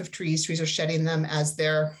falling off of trees. Trees are shedding them as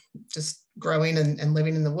they're just growing and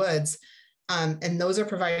living in the woods. And those are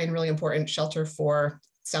providing really important shelter for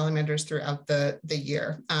salamanders throughout the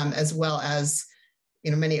year, as well as,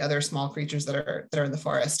 you know, many other small creatures that are in the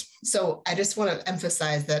forest. So I just want to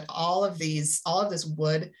emphasize that all of this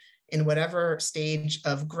wood in whatever stage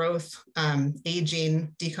of growth,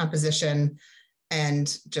 aging, decomposition,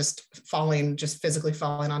 and just physically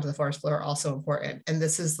falling onto the forest floor are also important. And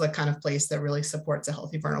this is the kind of place that really supports a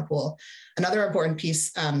healthy vernal pool. Another important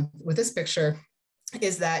piece with this picture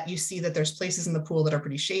is that you see that there's places in the pool that are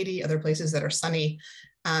pretty shady, other places that are sunny.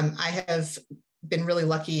 I have been really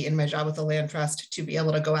lucky in my job with the Land Trust to be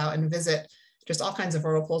able to go out and visit just all kinds of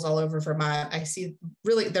vernal pools all over Vermont. I see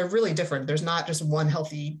they're really different. There's not just one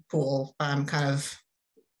healthy pool kind of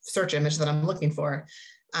search image that I'm looking for.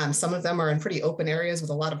 Some of them are in pretty open areas with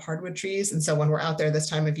a lot of hardwood trees. And so when we're out there this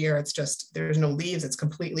time of year, it's just, there's no leaves, it's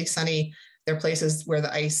completely sunny. There are places where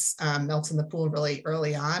the ice melts in the pool really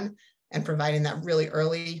early on. and providing that really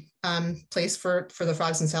early place for the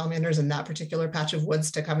frogs and salamanders in that particular patch of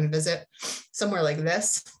woods to come and visit. Somewhere like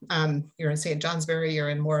this, you're in St. Johnsbury, you're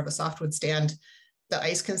in more of a softwood stand, the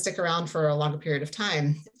ice can stick around for a longer period of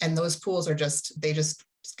time. And those pools are they just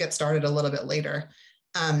get started a little bit later.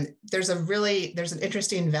 There's an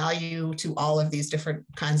interesting value to all of these different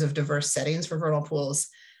kinds of diverse settings for vernal pools.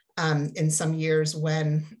 In some years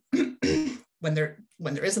when there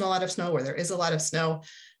isn't a lot of snow, where there is a lot of snow,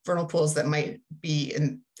 vernal pools that might be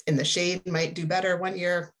in the shade might do better one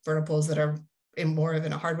year. Vernal pools that are in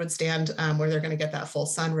a hardwood stand where they're going to get that full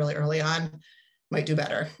sun really early on might do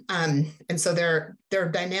better. And so they're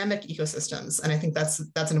dynamic ecosystems. And I think that's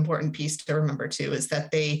an important piece to remember too, is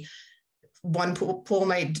that one pool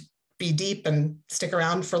might be deep and stick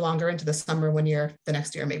around for longer into the summer one year, the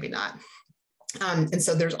next year, maybe not. And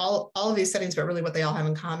so there's all of these settings, but really what they all have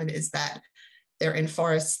in common is that they're in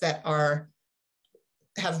forests that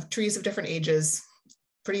have trees of different ages,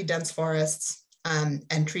 pretty dense forests, and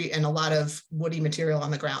a lot of woody material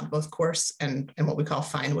on the ground, both coarse and what we call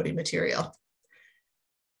fine woody material.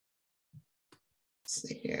 Let's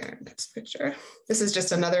see here, next picture. This is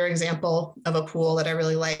just another example of a pool that I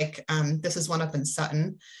really like. This is one up in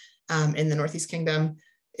Sutton in the Northeast Kingdom.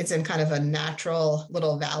 It's in kind of a natural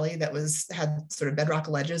little valley that had sort of bedrock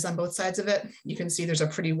ledges on both sides of it. You can see there's a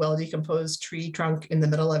pretty well decomposed tree trunk in the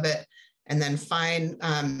middle of it, and then fine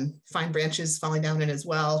branches falling down in as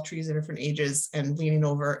well, trees of different ages, and leaning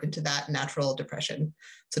over into that natural depression.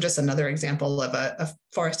 So just another example of a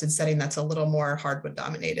forested setting that's a little more hardwood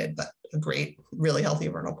dominated, but a great, really healthy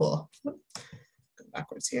vernal pool. Go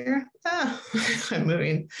backwards here. I'm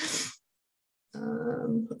moving.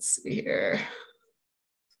 Let's see here.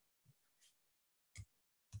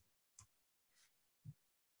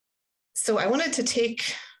 So I wanted to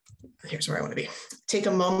here's where I want to be, take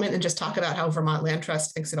a moment and just talk about how Vermont Land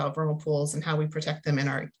Trust thinks about vernal pools and how we protect them in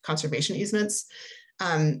our conservation easements.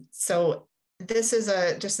 So this is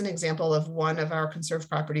just an example of one of our conserved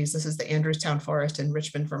properties. This is the Andrewstown Forest in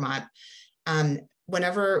Richmond, Vermont.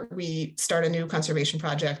 Whenever we start a new conservation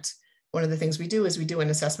project, one of the things we do is we do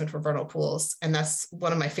an assessment for vernal pools. And that's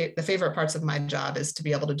one of the favorite parts of my job, is to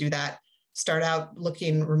be able to do that. Start out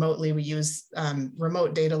looking remotely. We use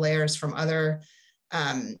remote data layers from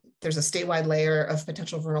there's a statewide layer of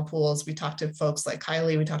potential vernal pools. We talk to folks like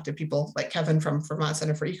Kylie, we talk to people like Kevin from Vermont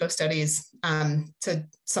Center for Eco Studies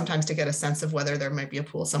sometimes to get a sense of whether there might be a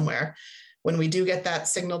pool somewhere. When we do get that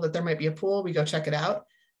signal that there might be a pool, we go check it out.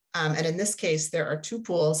 And in this case, there are 2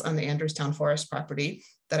 pools on the Andrewstown Forest property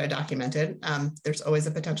that I documented. There's always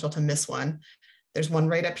a potential to miss one. There's one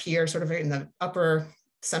right up here, sort of right in the upper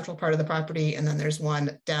central part of the property, and then there's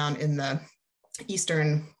one down in the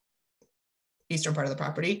eastern part of the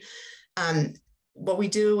property. What we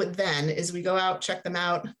do then is we go out, check them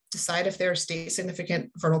out, decide if they're state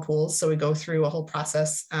significant vernal pools. So we go through a whole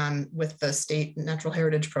process with the state natural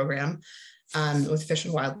heritage program with Fish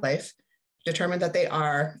and Wildlife, determine that they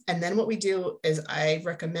are. And then what we do is I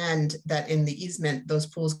recommend that in the easement, those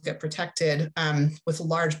pools get protected with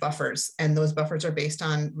large buffers. And those buffers are based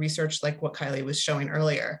on research like what Kylie was showing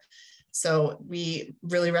earlier. So we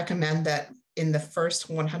really recommend that in the first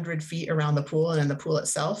 100 feet around the pool and in the pool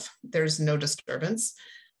itself, there's no disturbance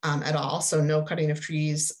at all. So no cutting of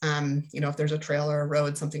trees. If there's a trail or a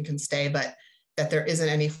road, something can stay, but that there isn't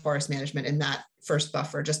any forest management in that first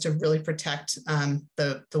buffer, just to really protect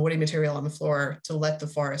the woody material on the floor, to let the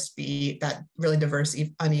forest be that really diverse,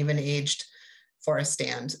 uneven aged forest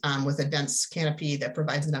stand with a dense canopy that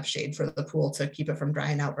provides enough shade for the pool to keep it from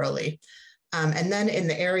drying out early. And then in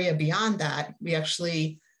the area beyond that, we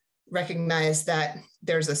actually recognize that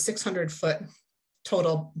there's a 600-foot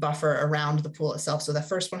total buffer around the pool itself. So the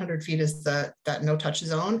first 100 feet is that no touch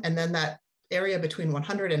zone. And then that area between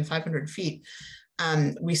 100 and 500 feet,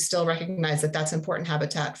 we still recognize that that's important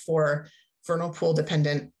habitat for vernal pool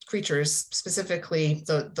dependent creatures, specifically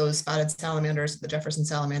those spotted salamanders, the Jefferson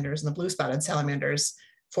salamanders and the blue spotted salamanders,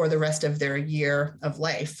 for the rest of their year of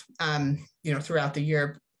life, throughout the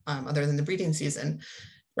year, other than the breeding season,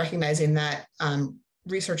 recognizing that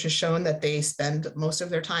research has shown that they spend most of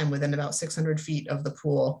their time within about 600 feet of the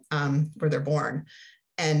pool where they're born.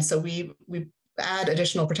 And so we add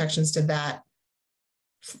additional protections to that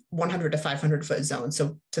 100 to 500 foot zone,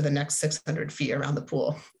 so to the next 600 feet around the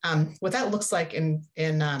pool. What that looks like when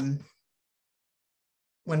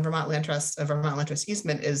Vermont Land Trust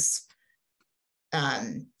easement is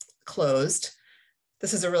closed.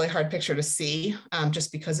 This is a really hard picture to see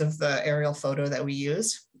just because of the aerial photo that we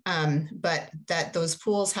used, but that those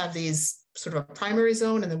pools have these sort of a primary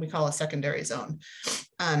zone, and then we call a secondary zone.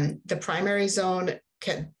 The primary zone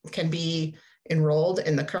can be enrolled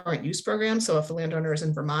in the current use program. So if the landowner is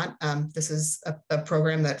in Vermont, this is a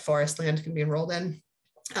program that forest land can be enrolled in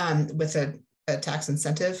with a tax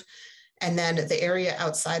incentive. And then the area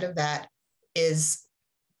outside of that is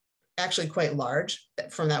actually quite large,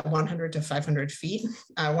 from that 100 to 500 feet,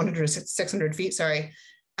 100 to 600 feet, sorry.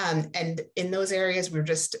 And in those areas, we're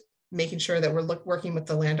just making sure that we're working with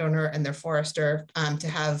the landowner and their forester to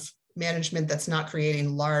have management that's not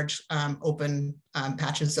creating large open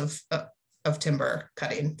patches of timber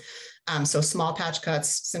cutting. So small patch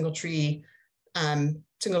cuts, single trees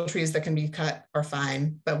that can be cut are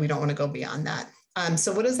fine, but we don't want to go beyond that.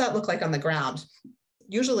 So what does that look like on the ground?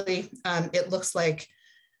 Usually it looks like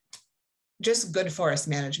just good forest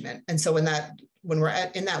management. And so when we're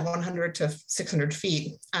in that 100 to 600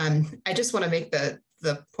 feet, I just want to make the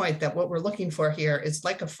point that what we're looking for here is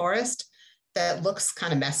like a forest that looks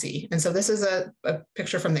kind of messy. And so this is a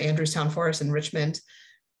picture from the Andrewstown Forest in Richmond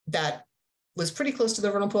that was pretty close to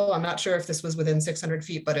the vernal pool. I'm not sure if this was within 600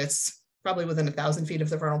 feet, but it's probably within 1,000 feet of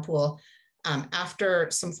the vernal pool. After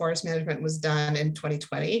some forest management was done in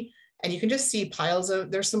 2020, and you can just see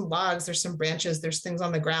there's some logs, there's some branches, there's things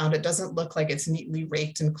on the ground. It doesn't look like it's neatly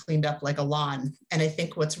raked and cleaned up like a lawn. And I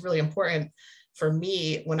think what's really important for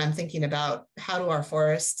me when I'm thinking about how do our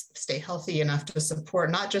forests stay healthy enough to support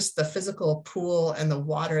not just the physical pool and the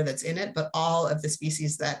water that's in it, but all of the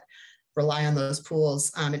species that rely on those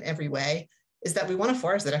pools in every way, is that we want a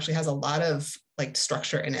forest that actually has a lot of like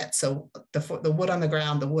structure in it. So the wood on the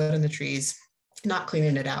ground, the wood in the trees, not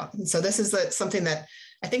cleaning it out. And so this is something that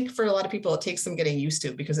I think for a lot of people, it takes some getting used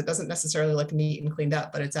to, because it doesn't necessarily look neat and cleaned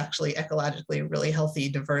up, but it's actually ecologically really healthy,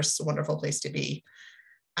 diverse, wonderful place to be.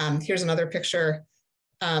 Here's another picture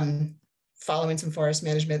following some forest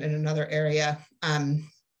management in another area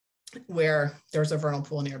where there's a vernal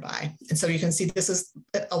pool nearby. And so you can see this is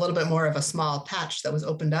a little bit more of a small patch that was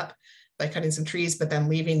opened up by cutting some trees, but then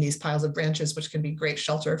leaving these piles of branches, which can be great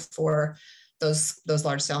shelter for those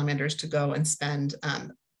large salamanders to go and spend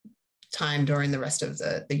time during the rest of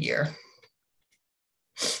the year.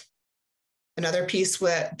 Another piece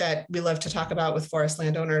that we love to talk about with forest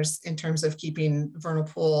landowners in terms of keeping vernal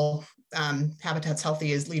pool habitats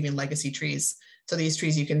healthy is leaving legacy trees. So these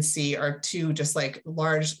trees you can see are two just like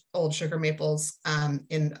large old sugar maples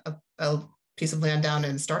in a piece of land down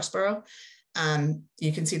in Starksboro.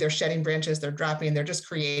 You can see they're shedding branches, they're dropping, they're just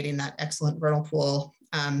creating that excellent vernal pool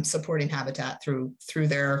supporting habitat through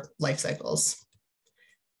their life cycles.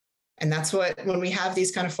 And that's when we have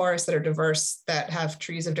these kind of forests that are diverse, that have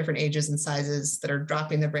trees of different ages and sizes that are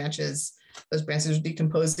dropping their branches, those branches are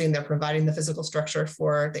decomposing, they're providing the physical structure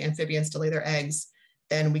for the amphibians to lay their eggs,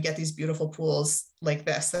 then we get these beautiful pools like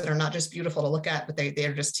this that are not just beautiful to look at, but they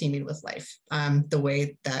are just teeming with life, the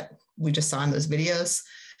way that we just saw in those videos.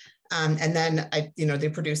 And then they're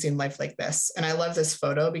producing life like this. And I love this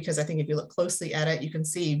photo because I think if you look closely at it, you can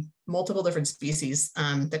see multiple different species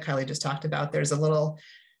that Kylie just talked about. There's a little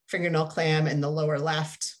fingernail clam in the lower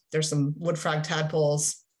left. There's some wood frog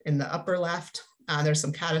tadpoles in the upper left. There's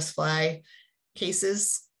some caddisfly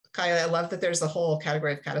cases. Kylie, I love that there's a whole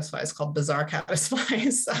category of caddisflies called bizarre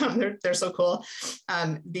caddisflies. They're so cool.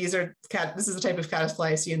 This is the type of caddisfly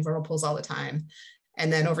I see in vernal pools all the time.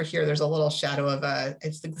 And then over here, there's a little shadow of I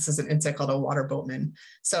think this is an insect called a water boatman.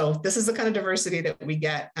 So this is the kind of diversity that we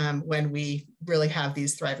get when we really have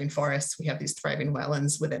these thriving forests. We have these thriving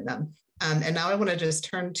wetlands within them. And now I want to just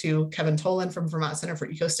turn to Kevin Tolan from Vermont Center for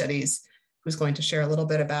Eco Studies, who's going to share a little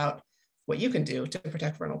bit about what you can do to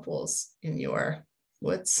protect vernal pools in your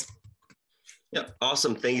woods. Yeah,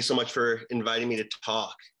 awesome. Thank you so much for inviting me to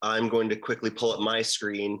talk. I'm going to quickly pull up my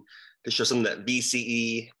screen to show something that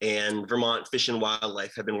VCE and Vermont Fish and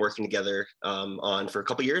Wildlife have been working together on for a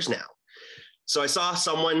couple years now. So I saw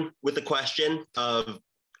someone with a question of,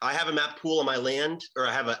 I have a mapped pool on my land, or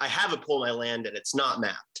I have a pool on my land and it's not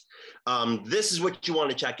mapped. This is what you want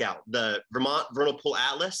to check out, the Vermont Vernal Pool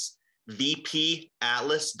Atlas, vpatlas.org.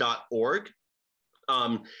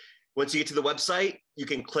 Once you get to the website, you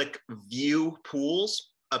can click View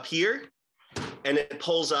Pools up here, and it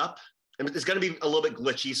pulls up. And it's going to be a little bit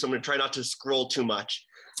glitchy, so I'm going to try not to scroll too much.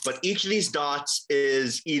 But each of these dots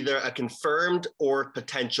is either a confirmed or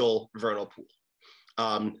potential vernal pool.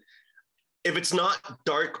 If it's not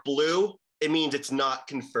dark blue, it means it's not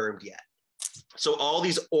confirmed yet. So all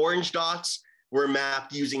these orange dots were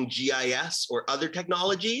mapped using GIS or other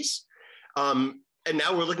technologies. And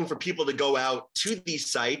now we're looking for people to go out to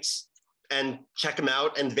these sites and check them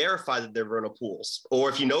out and verify that they're vernal pools. Or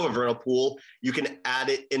if you know a vernal pool, you can add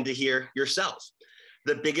it into here yourself.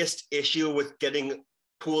 The biggest issue with getting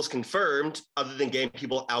pools confirmed, other than getting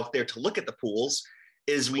people out there to look at the pools,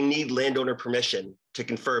 is we need landowner permission to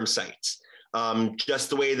confirm sites. Just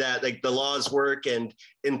the way that like the laws work, and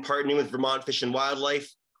in partnering with Vermont Fish and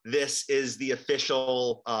Wildlife, this is the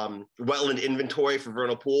official wetland inventory for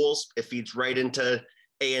vernal pools. It feeds right into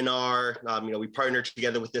A&R. We partner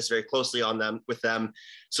together with this very closely with them.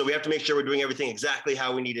 So we have to make sure we're doing everything exactly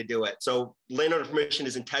how we need to do it. So landowner permission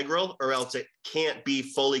is integral, or else it can't be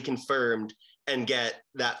fully confirmed and get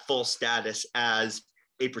that full status as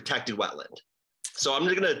a protected wetland. So I'm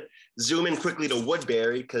just gonna zoom in quickly to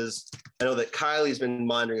Woodbury, because I know that Kylie's been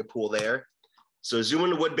monitoring a pool there. So zoom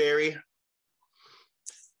into Woodbury,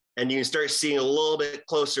 and you can start seeing a little bit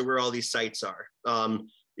closer where all these sites are.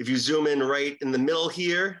 If you zoom in right in the middle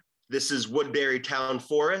here, this is Woodbury Town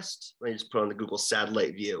Forest. Let me just put on the Google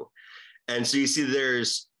satellite view. And so you see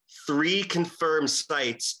there's 3 confirmed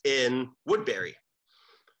sites in Woodbury.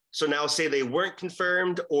 So now say they weren't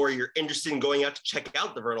confirmed, or you're interested in going out to check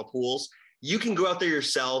out the vernal pools, you can go out there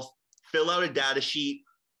yourself, fill out a data sheet,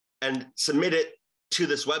 and submit it to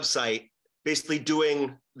this website, basically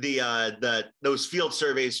doing those field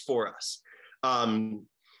surveys for us.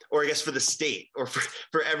 Or I guess for the state, or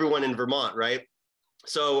for everyone in Vermont, right?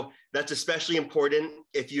 So that's especially important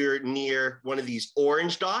if you're near one of these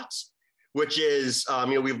orange dots, which is,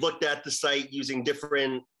 we've looked at the site using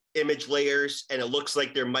different image layers, and it looks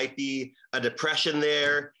like there might be a depression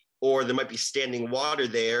there, or there might be standing water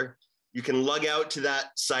there. You can lug out to that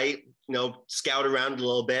site, scout around a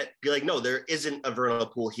little bit, be like, no, there isn't a vernal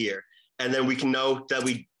pool here. And then we can know that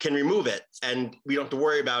we can remove it, and we don't have to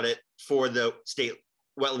worry about it for the state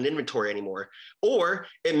wetland inventory anymore. Or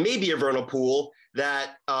it may be a vernal pool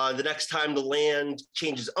that the next time the land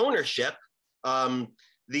changes ownership,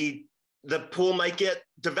 the pool might get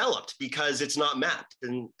developed because it's not mapped.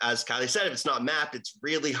 And as Kylie said, if it's not mapped, it's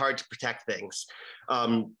really hard to protect things.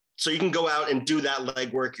 So you can go out and do that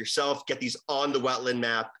legwork yourself, get these on the wetland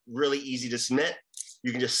map, really easy to submit.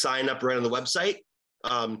 You can just sign up right on the website.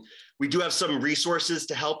 We do have some resources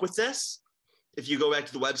to help with this. If you go back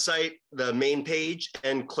to the website, the main page,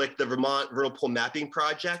 and click the Vermont Vernal Pool Mapping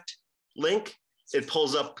Project link, it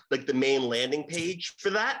pulls up like the main landing page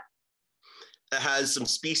for that. It has some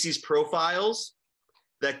species profiles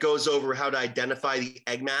that goes over how to identify the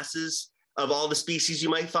egg masses of all the species you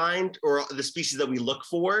might find, or the species that we look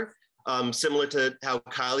for, similar to how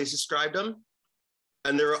Kylie's described them.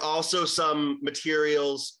 And there are also some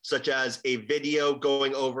materials such as a video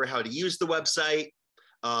going over how to use the website,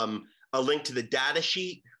 a link to the data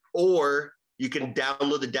sheet, or you can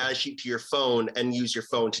download the data sheet to your phone and use your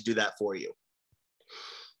phone to do that for you.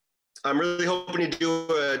 I'm really hoping to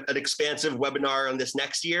do an expansive webinar on this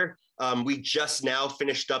next year. We just now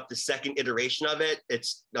finished up the 2nd iteration of it.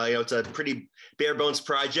 It's it's a pretty bare bones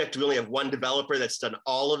project. We only have 1 developer that's done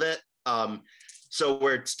all of it. So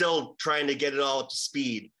we're still trying to get it all up to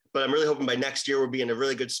speed. But I'm really hoping by next year we'll be in a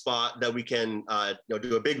really good spot that we can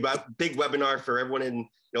do a big webinar for everyone in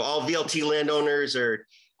all VLT landowners or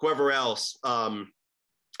whoever else, and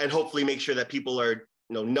hopefully make sure that people are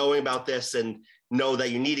knowing about this and know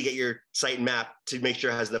that you need to get your site mapped to make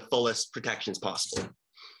sure it has the fullest protections possible.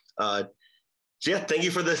 So yeah, thank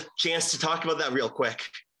you for the chance to talk about that real quick.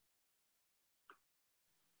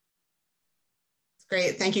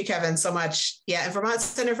 Great. Thank you, Kevin, so much. Yeah, and Vermont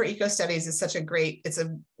Center for Eco Studies is such a great, it's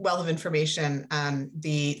a wealth of information.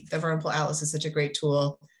 The Vernal Pool Atlas is such a great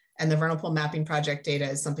tool. And the Vernal Pool Mapping Project data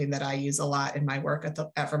is something that I use a lot in my work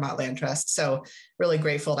at Vermont Land Trust. So really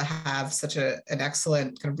grateful to have such an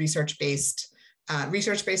excellent kind of research-based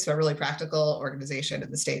but really practical organization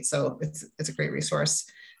in the state. So it's a great resource.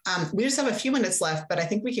 We just have a few minutes left, but I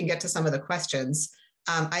think we can get to some of the questions.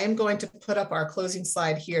 I am going to put up our closing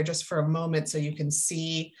slide here just for a moment so you can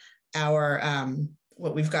see our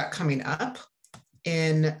what we've got coming up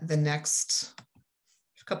in the next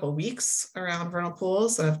couple of weeks around vernal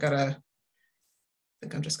pools. And I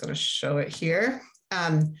think I'm just going to show it here.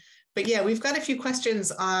 But yeah, we've got a few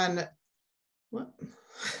questions on what?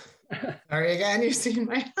 Sorry again, you're seeing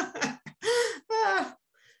my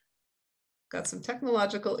got some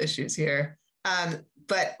technological issues here.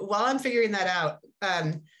 But while I'm figuring that out,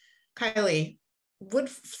 Kylie, wood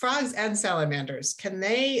frogs and salamanders,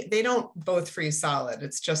 they don't both freeze solid.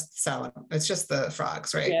 It's just the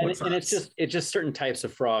frogs, right? Yeah, and it's just certain types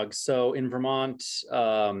of frogs. So in Vermont,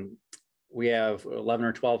 we have 11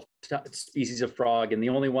 or 12 species of frog, and the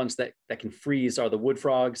only ones that can freeze are the wood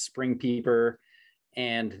frog, spring peeper,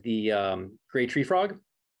 and the gray tree frog.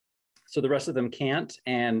 So the rest of them can't.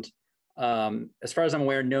 And as far as I'm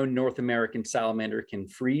aware, no North American salamander can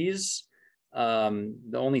freeze. The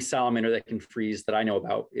only salamander that can freeze that I know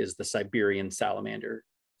about is the Siberian salamander,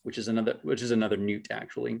 which is another newt,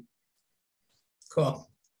 actually. Cool.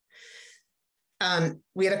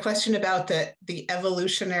 We had a question about the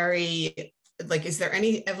evolutionary, like, is there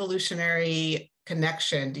any evolutionary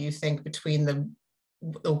connection, do you think, between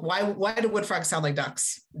why do wood frogs sound like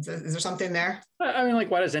ducks? Is there something there? I mean, like,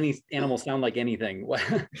 why does any animal sound like anything?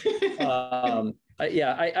 Yeah,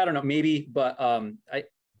 I don't know, maybe, but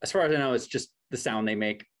as far as I know, it's just the sound they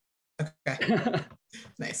make. Okay.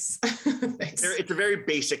 Nice. Thanks. It's a very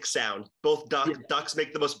basic sound. Both ducks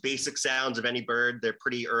make the most basic sounds of any bird. They're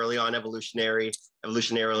pretty early on evolutionarily.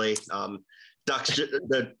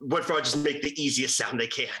 The wood frogs just make the easiest sound they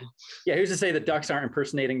can. Yeah, who's to say that ducks aren't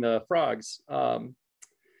impersonating the frogs?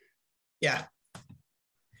 Yeah.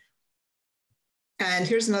 And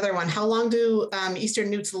here's another one. How long do eastern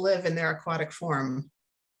newts live in their aquatic form?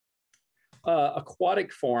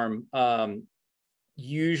 Aquatic form,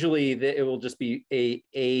 usually it will just be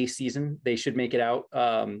a season. They should make it out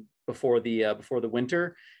before the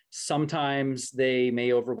winter. Sometimes they may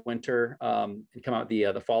overwinter and come out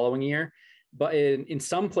the following year. But in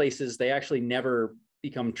some places, they actually never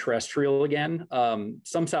become terrestrial again.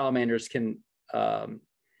 Some salamanders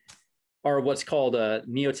are what's called a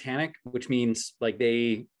neotenic, which means like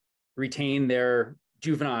they retain their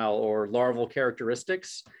juvenile or larval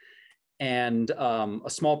characteristics. And a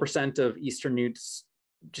small percent of eastern newts,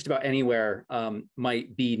 just about anywhere,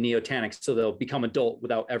 might be neotenic. So they'll become adult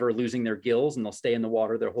without ever losing their gills, and they'll stay in the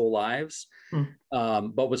water their whole lives.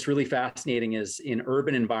 But what's really fascinating is in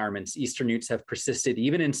urban environments, eastern newts have persisted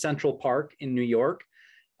even in Central Park in New York.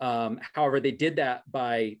 However, they did that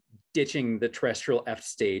by ditching the terrestrial eft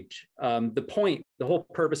stage. The whole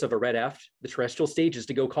purpose of a red eft, the terrestrial stage, is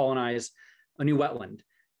to go colonize a new wetland.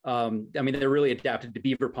 I mean, they're really adapted to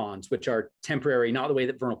beaver ponds, which are temporary, not the way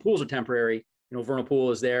that vernal pools are temporary. You know, vernal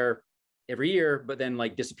pool is there every year, but then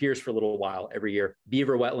like disappears for a little while every year.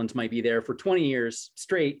 Beaver wetlands might be there for 20 years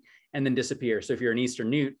straight and then disappear. So if you're an eastern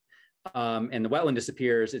newt and the wetland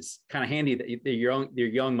disappears, it's kind of handy that your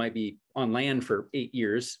young might be on land for 8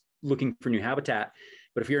 years looking for new habitat.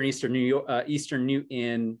 But if you're an eastern newt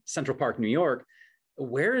in Central Park, New York,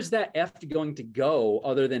 where is that eft going to go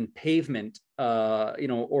other than pavement,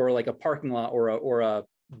 or like a parking lot or a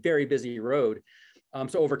very busy road?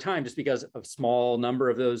 So over time, just because a small number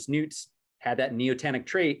of those newts had that neotenic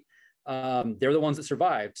trait, they're the ones that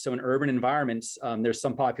survived. So in urban environments, there's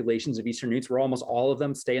some populations of eastern newts where almost all of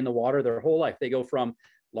them stay in the water their whole life. They go from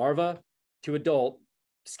larva to adult,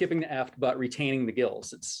 skipping the eft, but retaining the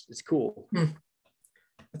gills. It's cool.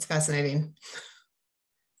 That's fascinating.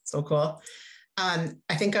 So cool.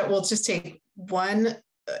 I think we'll just take one.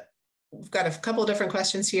 We've got a couple of different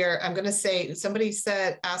questions here. I'm going to say somebody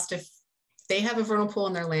asked if they have a vernal pool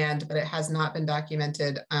in their land, but it has not been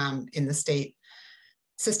documented in the state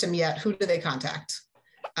system yet. Who do they contact?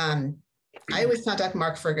 I always contact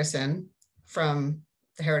Mark Ferguson from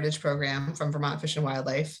the Heritage Program from Vermont Fish and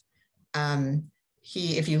Wildlife.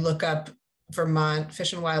 If you look up Vermont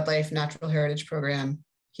Fish and Wildlife Natural Heritage Program,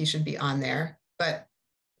 he should be on there. But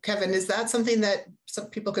Kevin, is that something that some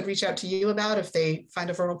people could reach out to you about if they find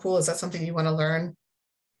a vernal pool? Is that something you want to learn?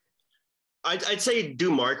 I'd say do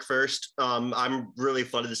Mark first. I'm really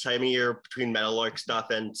flooded this time of year between meadowlark stuff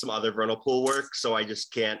and some other vernal pool work. So I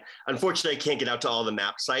just unfortunately, I can't get out to all the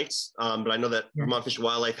map sites. But I know that Vermont Fish and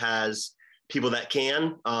Wildlife has people that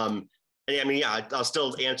can. And I mean, yeah, I'll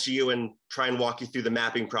still answer you and try and walk you through the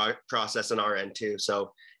mapping process on our end too.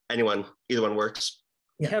 So either one works.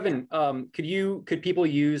 Yeah. Kevin, could people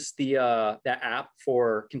use that app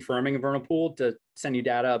for confirming a vernal pool to send you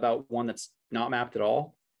data about one that's not mapped at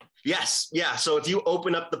all? Yes. Yeah. So if you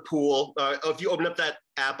open up the pool, if you open up that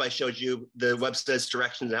app I showed you, the website's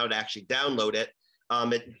directions on how to actually download it.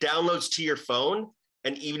 It downloads to your phone.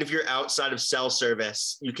 And even if you're outside of cell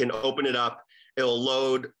service, you can open it up. It'll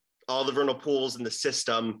load all the vernal pools in the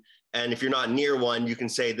system. And if you're not near one, you can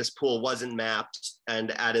say this pool wasn't mapped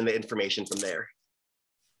and add in the information from there.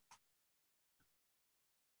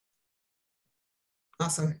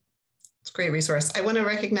 Awesome. It's a great resource. I want to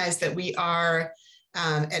recognize that we are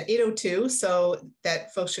at 8:02, so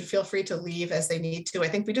that folks should feel free to leave as they need to. I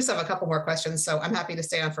think we just have a couple more questions, so I'm happy to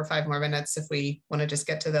stay on for 5 more minutes if we want to just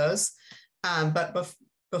get to those. But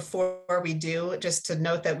before we do, just to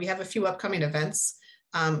note that we have a few upcoming events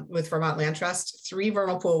with Vermont Land Trust, 3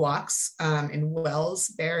 vernal pool walks in Wells,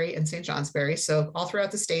 Barre, and St. Johnsbury, so all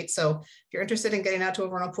throughout the state. So if you're interested in getting out to a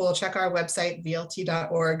vernal pool, check our website,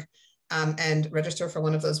 vlt.org, and register for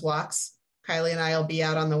one of those walks. Kylie and I will be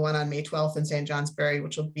out on the one on May 12th in St. Johnsbury,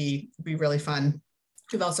 which will be really fun.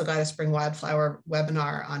 We've also got a spring wildflower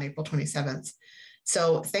webinar on April 27th.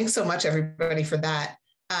 So thanks so much, everybody, for that.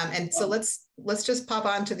 And so let's just pop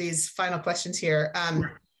on to these final questions here.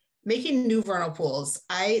 making new vernal pools.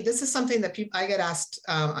 This is something that I get asked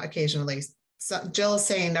occasionally. So Jill is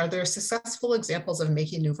saying, are there successful examples of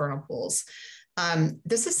making new vernal pools?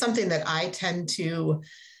 This is something that I tend to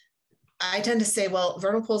say, well,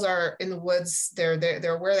 vernal pools are in the woods.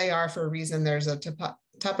 They're where they are for a reason. There's a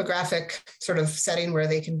topographic sort of setting where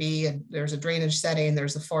they can be, and there's a drainage setting,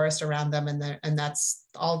 there's a forest around them, and that's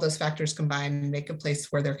all those factors combined make a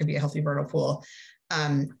place where there can be a healthy vernal pool.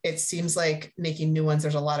 It seems like making new ones,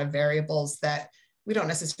 there's a lot of variables that we don't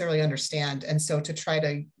necessarily understand. And so to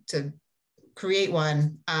try to create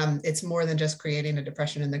one, it's more than just creating a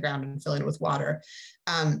depression in the ground and filling it with water.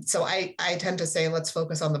 So I tend to say, let's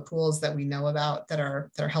focus on the pools that we know about that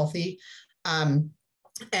are healthy. And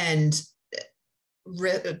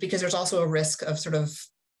because there's also a risk of sort of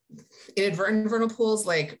inadvertent vernal pools,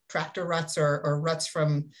 like tractor ruts or ruts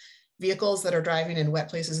from vehicles that are driving in wet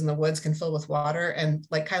places in the woods can fill with water. And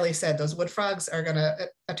like Kylie said, those wood frogs are going to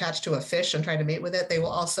attach to a fish and try to mate with it. They will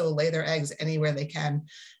also lay their eggs anywhere they can.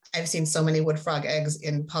 I've seen so many wood frog eggs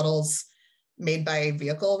in puddles made by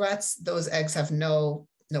vehicle ruts. Those eggs have no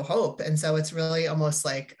hope. And so it's really almost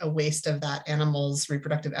like a waste of that animal's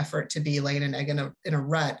reproductive effort to be laying an egg in a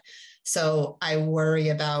rut. So I worry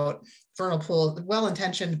about vernal pools,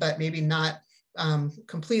 well-intentioned, but maybe not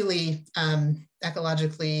completely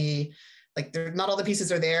ecologically, like not all the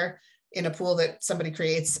pieces are there in a pool that somebody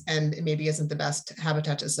creates, and it maybe isn't the best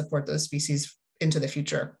habitat to support those species into the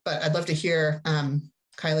future. But I'd love to hear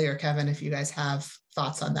Kylie or Kevin, if you guys have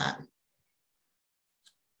thoughts on that.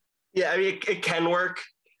 Yeah, I mean, it can work.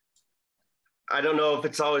 I don't know if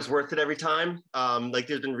it's always worth it every time. Like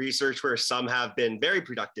there's been research where some have been very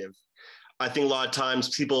productive. I think a lot of times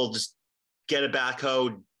people just get a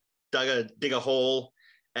backhoe, dig a hole,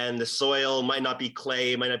 and the soil might not be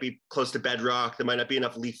clay, might not be close to bedrock, there might not be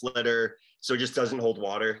enough leaf litter, so it just doesn't hold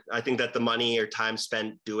water. I think that the money or time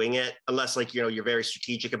spent doing it, unless like, you know, you're very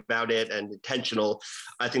strategic about it and intentional,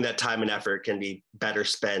 I think that time and effort can be better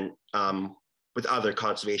spent with other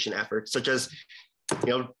conservation efforts, such as,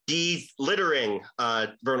 you know, de-littering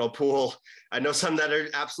vernal pool. I know some that are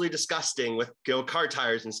absolutely disgusting with, you know, car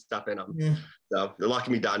tires and stuff in them. Yeah. So a lot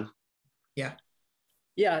can be done. Yeah.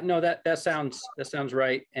 Yeah, no, that sounds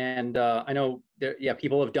right. And I know there, yeah,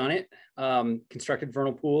 people have done it, constructed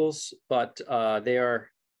vernal pools, but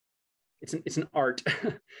it's an art.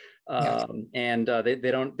 And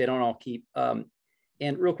they don't all keep. And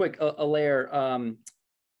real quick, Alaire,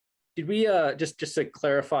 did we just to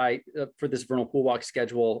clarify for this vernal pool walk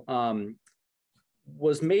schedule,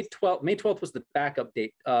 was May 12th was the backup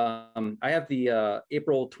date. I have the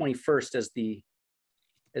April 21st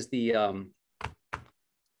as the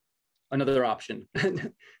another option.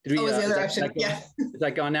 Did we? Oh, is the other option? Yeah. Is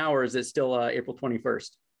that gone now, or is it still April 21st?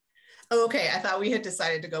 Oh, okay. I thought we had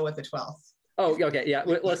decided to go with the 12th. Oh, okay. Yeah.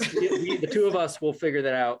 Let's. The two of us will figure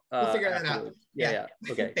that out. We'll figure that out. Yeah.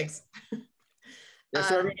 Okay. Thanks. Yeah,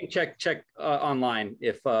 so everyone check online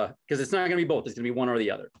if because it's not going to be both. It's going to be one or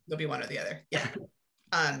the other. It'll be one or the other. Yeah.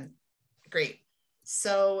 Great.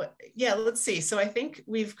 So yeah, let's see. So I think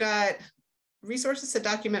we've got resources to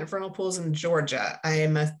document vernal pools in Georgia.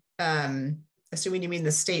 I'm assuming you mean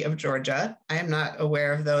the state of Georgia. I am not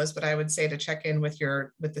aware of those, but I would say to check in with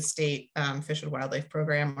the state Fish and Wildlife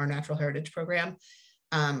Program or Natural Heritage Program,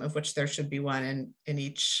 of which there should be one in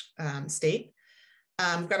each state.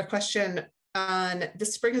 We've got a question on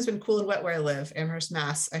this spring has been cool and wet where I live, Amherst,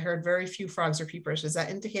 Mass. I heard very few frogs or peepers. Does that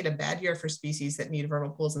indicate a bad year for species that need vernal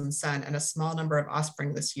pools in the sun and a small number of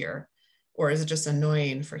offspring this year? Or is it just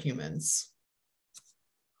annoying for humans?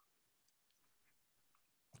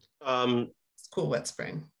 It's cool wet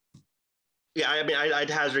spring. Yeah, I mean, I'd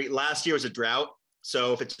hazard last year was a drought.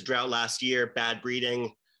 So if it's a drought last year, bad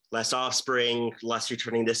breeding, less offspring, less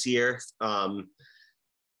returning this year.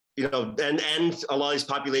 You know, and a lot of these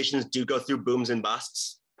populations do go through booms and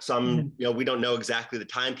busts. Some, you know, we don't know exactly the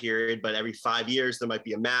time period, but every 5 years, there might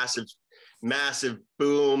be a massive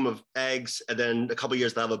boom of eggs. And then a couple of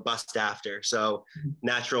years, they'll have a bust after. So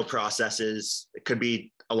natural processes, it could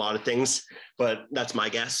be a lot of things, but that's my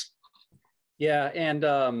guess. Yeah. And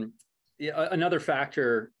another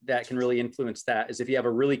factor that can really influence that is if you have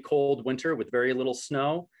a really cold winter with very little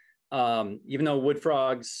snow, even though wood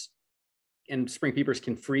frogs and spring peepers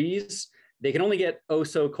can freeze, they can only get oh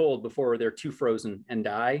so cold before they're too frozen and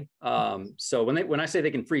die. So when I say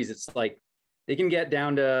they can freeze, it's like they can get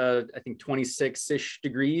down to, I think, 26-ish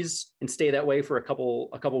degrees and stay that way for a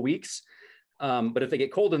couple weeks. But if they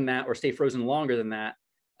get colder than that or stay frozen longer than that,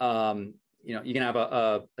 you know, you can have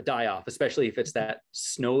a die off, especially if it's that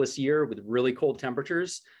snowless year with really cold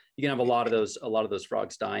temperatures. You can have a lot of those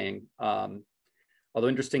frogs dying. Although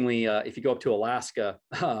interestingly, if you go up to Alaska,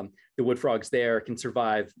 the wood frogs there can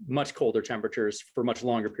survive much colder temperatures for much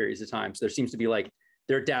longer periods of time. So there seems to be like,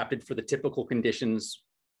 they're adapted for the typical conditions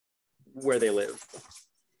where they live.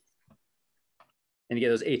 And you get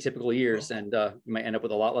those atypical years, and you might end up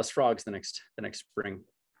with a lot less frogs the next spring.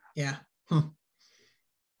 Yeah. All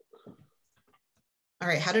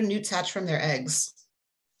right, how do newts hatch from their eggs?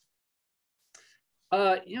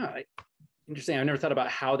 Yeah, interesting. I've never thought about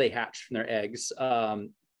how they hatch from their eggs,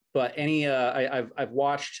 but I've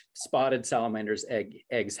watched spotted salamanders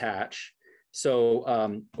eggs hatch.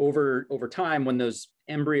 So over time, when those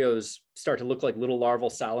embryos start to look like little larval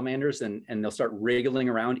salamanders, and they'll start wriggling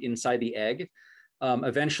around inside the egg,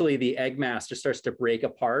 eventually the egg mass just starts to break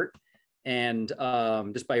apart, and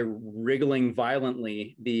just by wriggling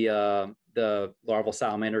violently, the larval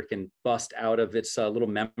salamander can bust out of its little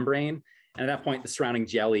membrane. And at that point, the surrounding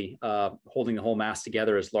jelly holding the whole mass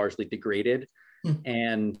together is largely degraded.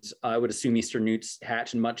 And I would assume Eastern newts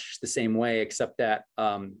hatch in much the same way, except that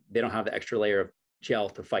they don't have the extra layer of gel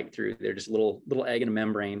to fight through. They're just a little egg in a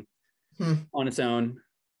membrane on its own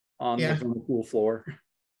on the pool floor.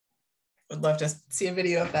 Would love to see a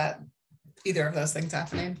video of that, either of those things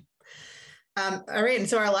happening. All right, and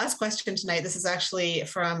so our last question tonight, this is actually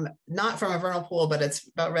not from a vernal pool, but it's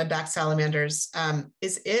about redback salamanders.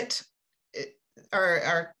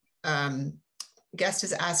 Our guest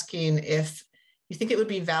is asking if you think it would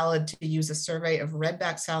be valid to use a survey of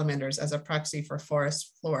redback salamanders as a proxy for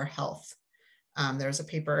forest floor health. There's a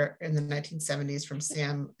paper in the 1970s from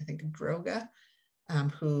Sam, I think, Droga,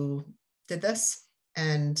 who did this,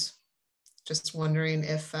 and just wondering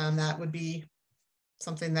if that would be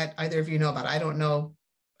something that either of you know about. I don't know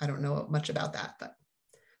much about that, but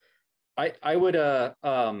I would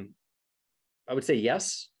say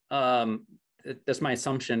yes. That's my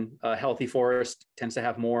assumption. A healthy forest tends to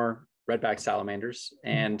have more redback salamanders,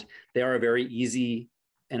 and they are a very easy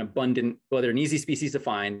and abundant, well, they're an easy species to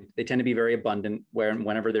find. They tend to be very abundant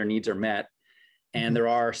whenever their needs are met. And there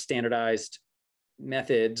are standardized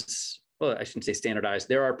methods. Well, I shouldn't say standardized.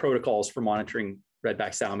 There are protocols for monitoring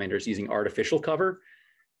redback salamanders using artificial cover.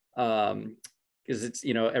 Because it's,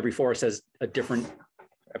 every forest has a different,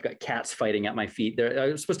 I've got cats fighting at my feet. I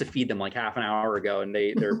was supposed to feed them like half an hour ago, and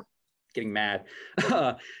they're getting mad.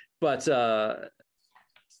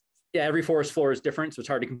 Yeah, every forest floor is different, so it's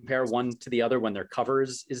hard to compare one to the other when their cover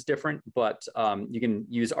is different, but you can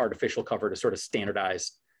use artificial cover to sort of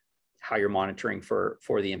standardize how you're monitoring for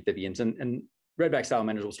the amphibians, and redback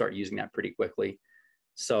salamanders will start using that pretty quickly.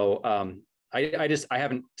 So I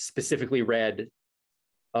haven't specifically read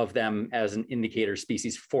of them as an indicator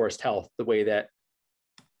species for forest health the way that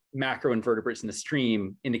macroinvertebrates in the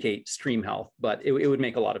stream indicate stream health, but it would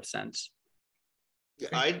make a lot of sense.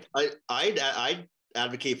 I'd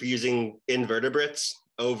advocate for using invertebrates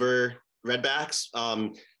over redbacks.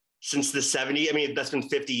 Since the 70s, I mean, that's been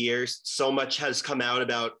 50 years. So much has come out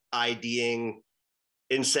about IDing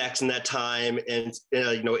insects in that time, and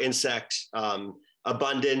insect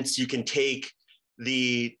abundance. You can take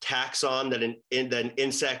the taxon that an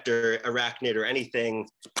insect or arachnid or anything,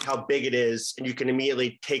 how big it is, and you can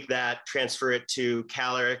immediately take that, transfer it to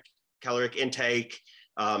caloric intake,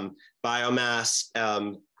 biomass.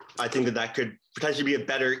 I think that could potentially be a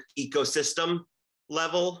better ecosystem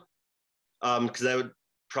level, because that would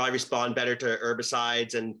probably respond better to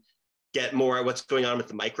herbicides and get more at what's going on with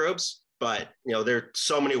the microbes. But there are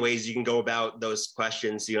so many ways you can go about those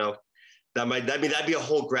questions. That'd be a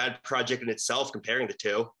whole grad project in itself, comparing the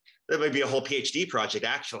two. That might be a whole PhD project,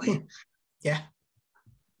 actually. Yeah.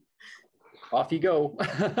 Off you go.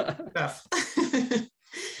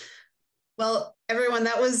 Well, everyone,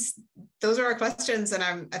 those are our questions. And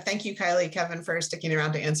I thank you, Kylie, Kevin, for sticking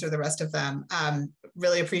around to answer the rest of them.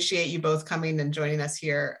 Really appreciate you both coming and joining us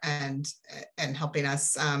here and helping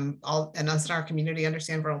us us and our community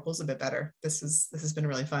understand vernal pools a bit better. This has been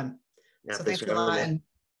really fun. Yeah, so thanks a lot.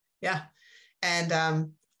 And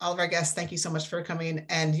all of our guests, thank you so much for coming.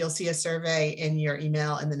 And you'll see a survey in your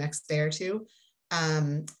email in the next day or two.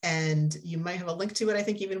 And you might have a link to it, I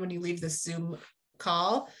think, even when you leave this Zoom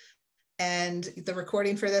call. And the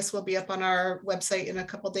recording for this will be up on our website in a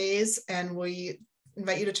couple days. And we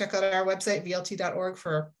invite you to check out our website, vlt.org,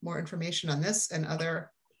 for more information on this and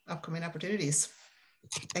other upcoming opportunities.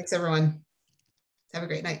 Thanks, everyone. Have a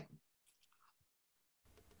great night.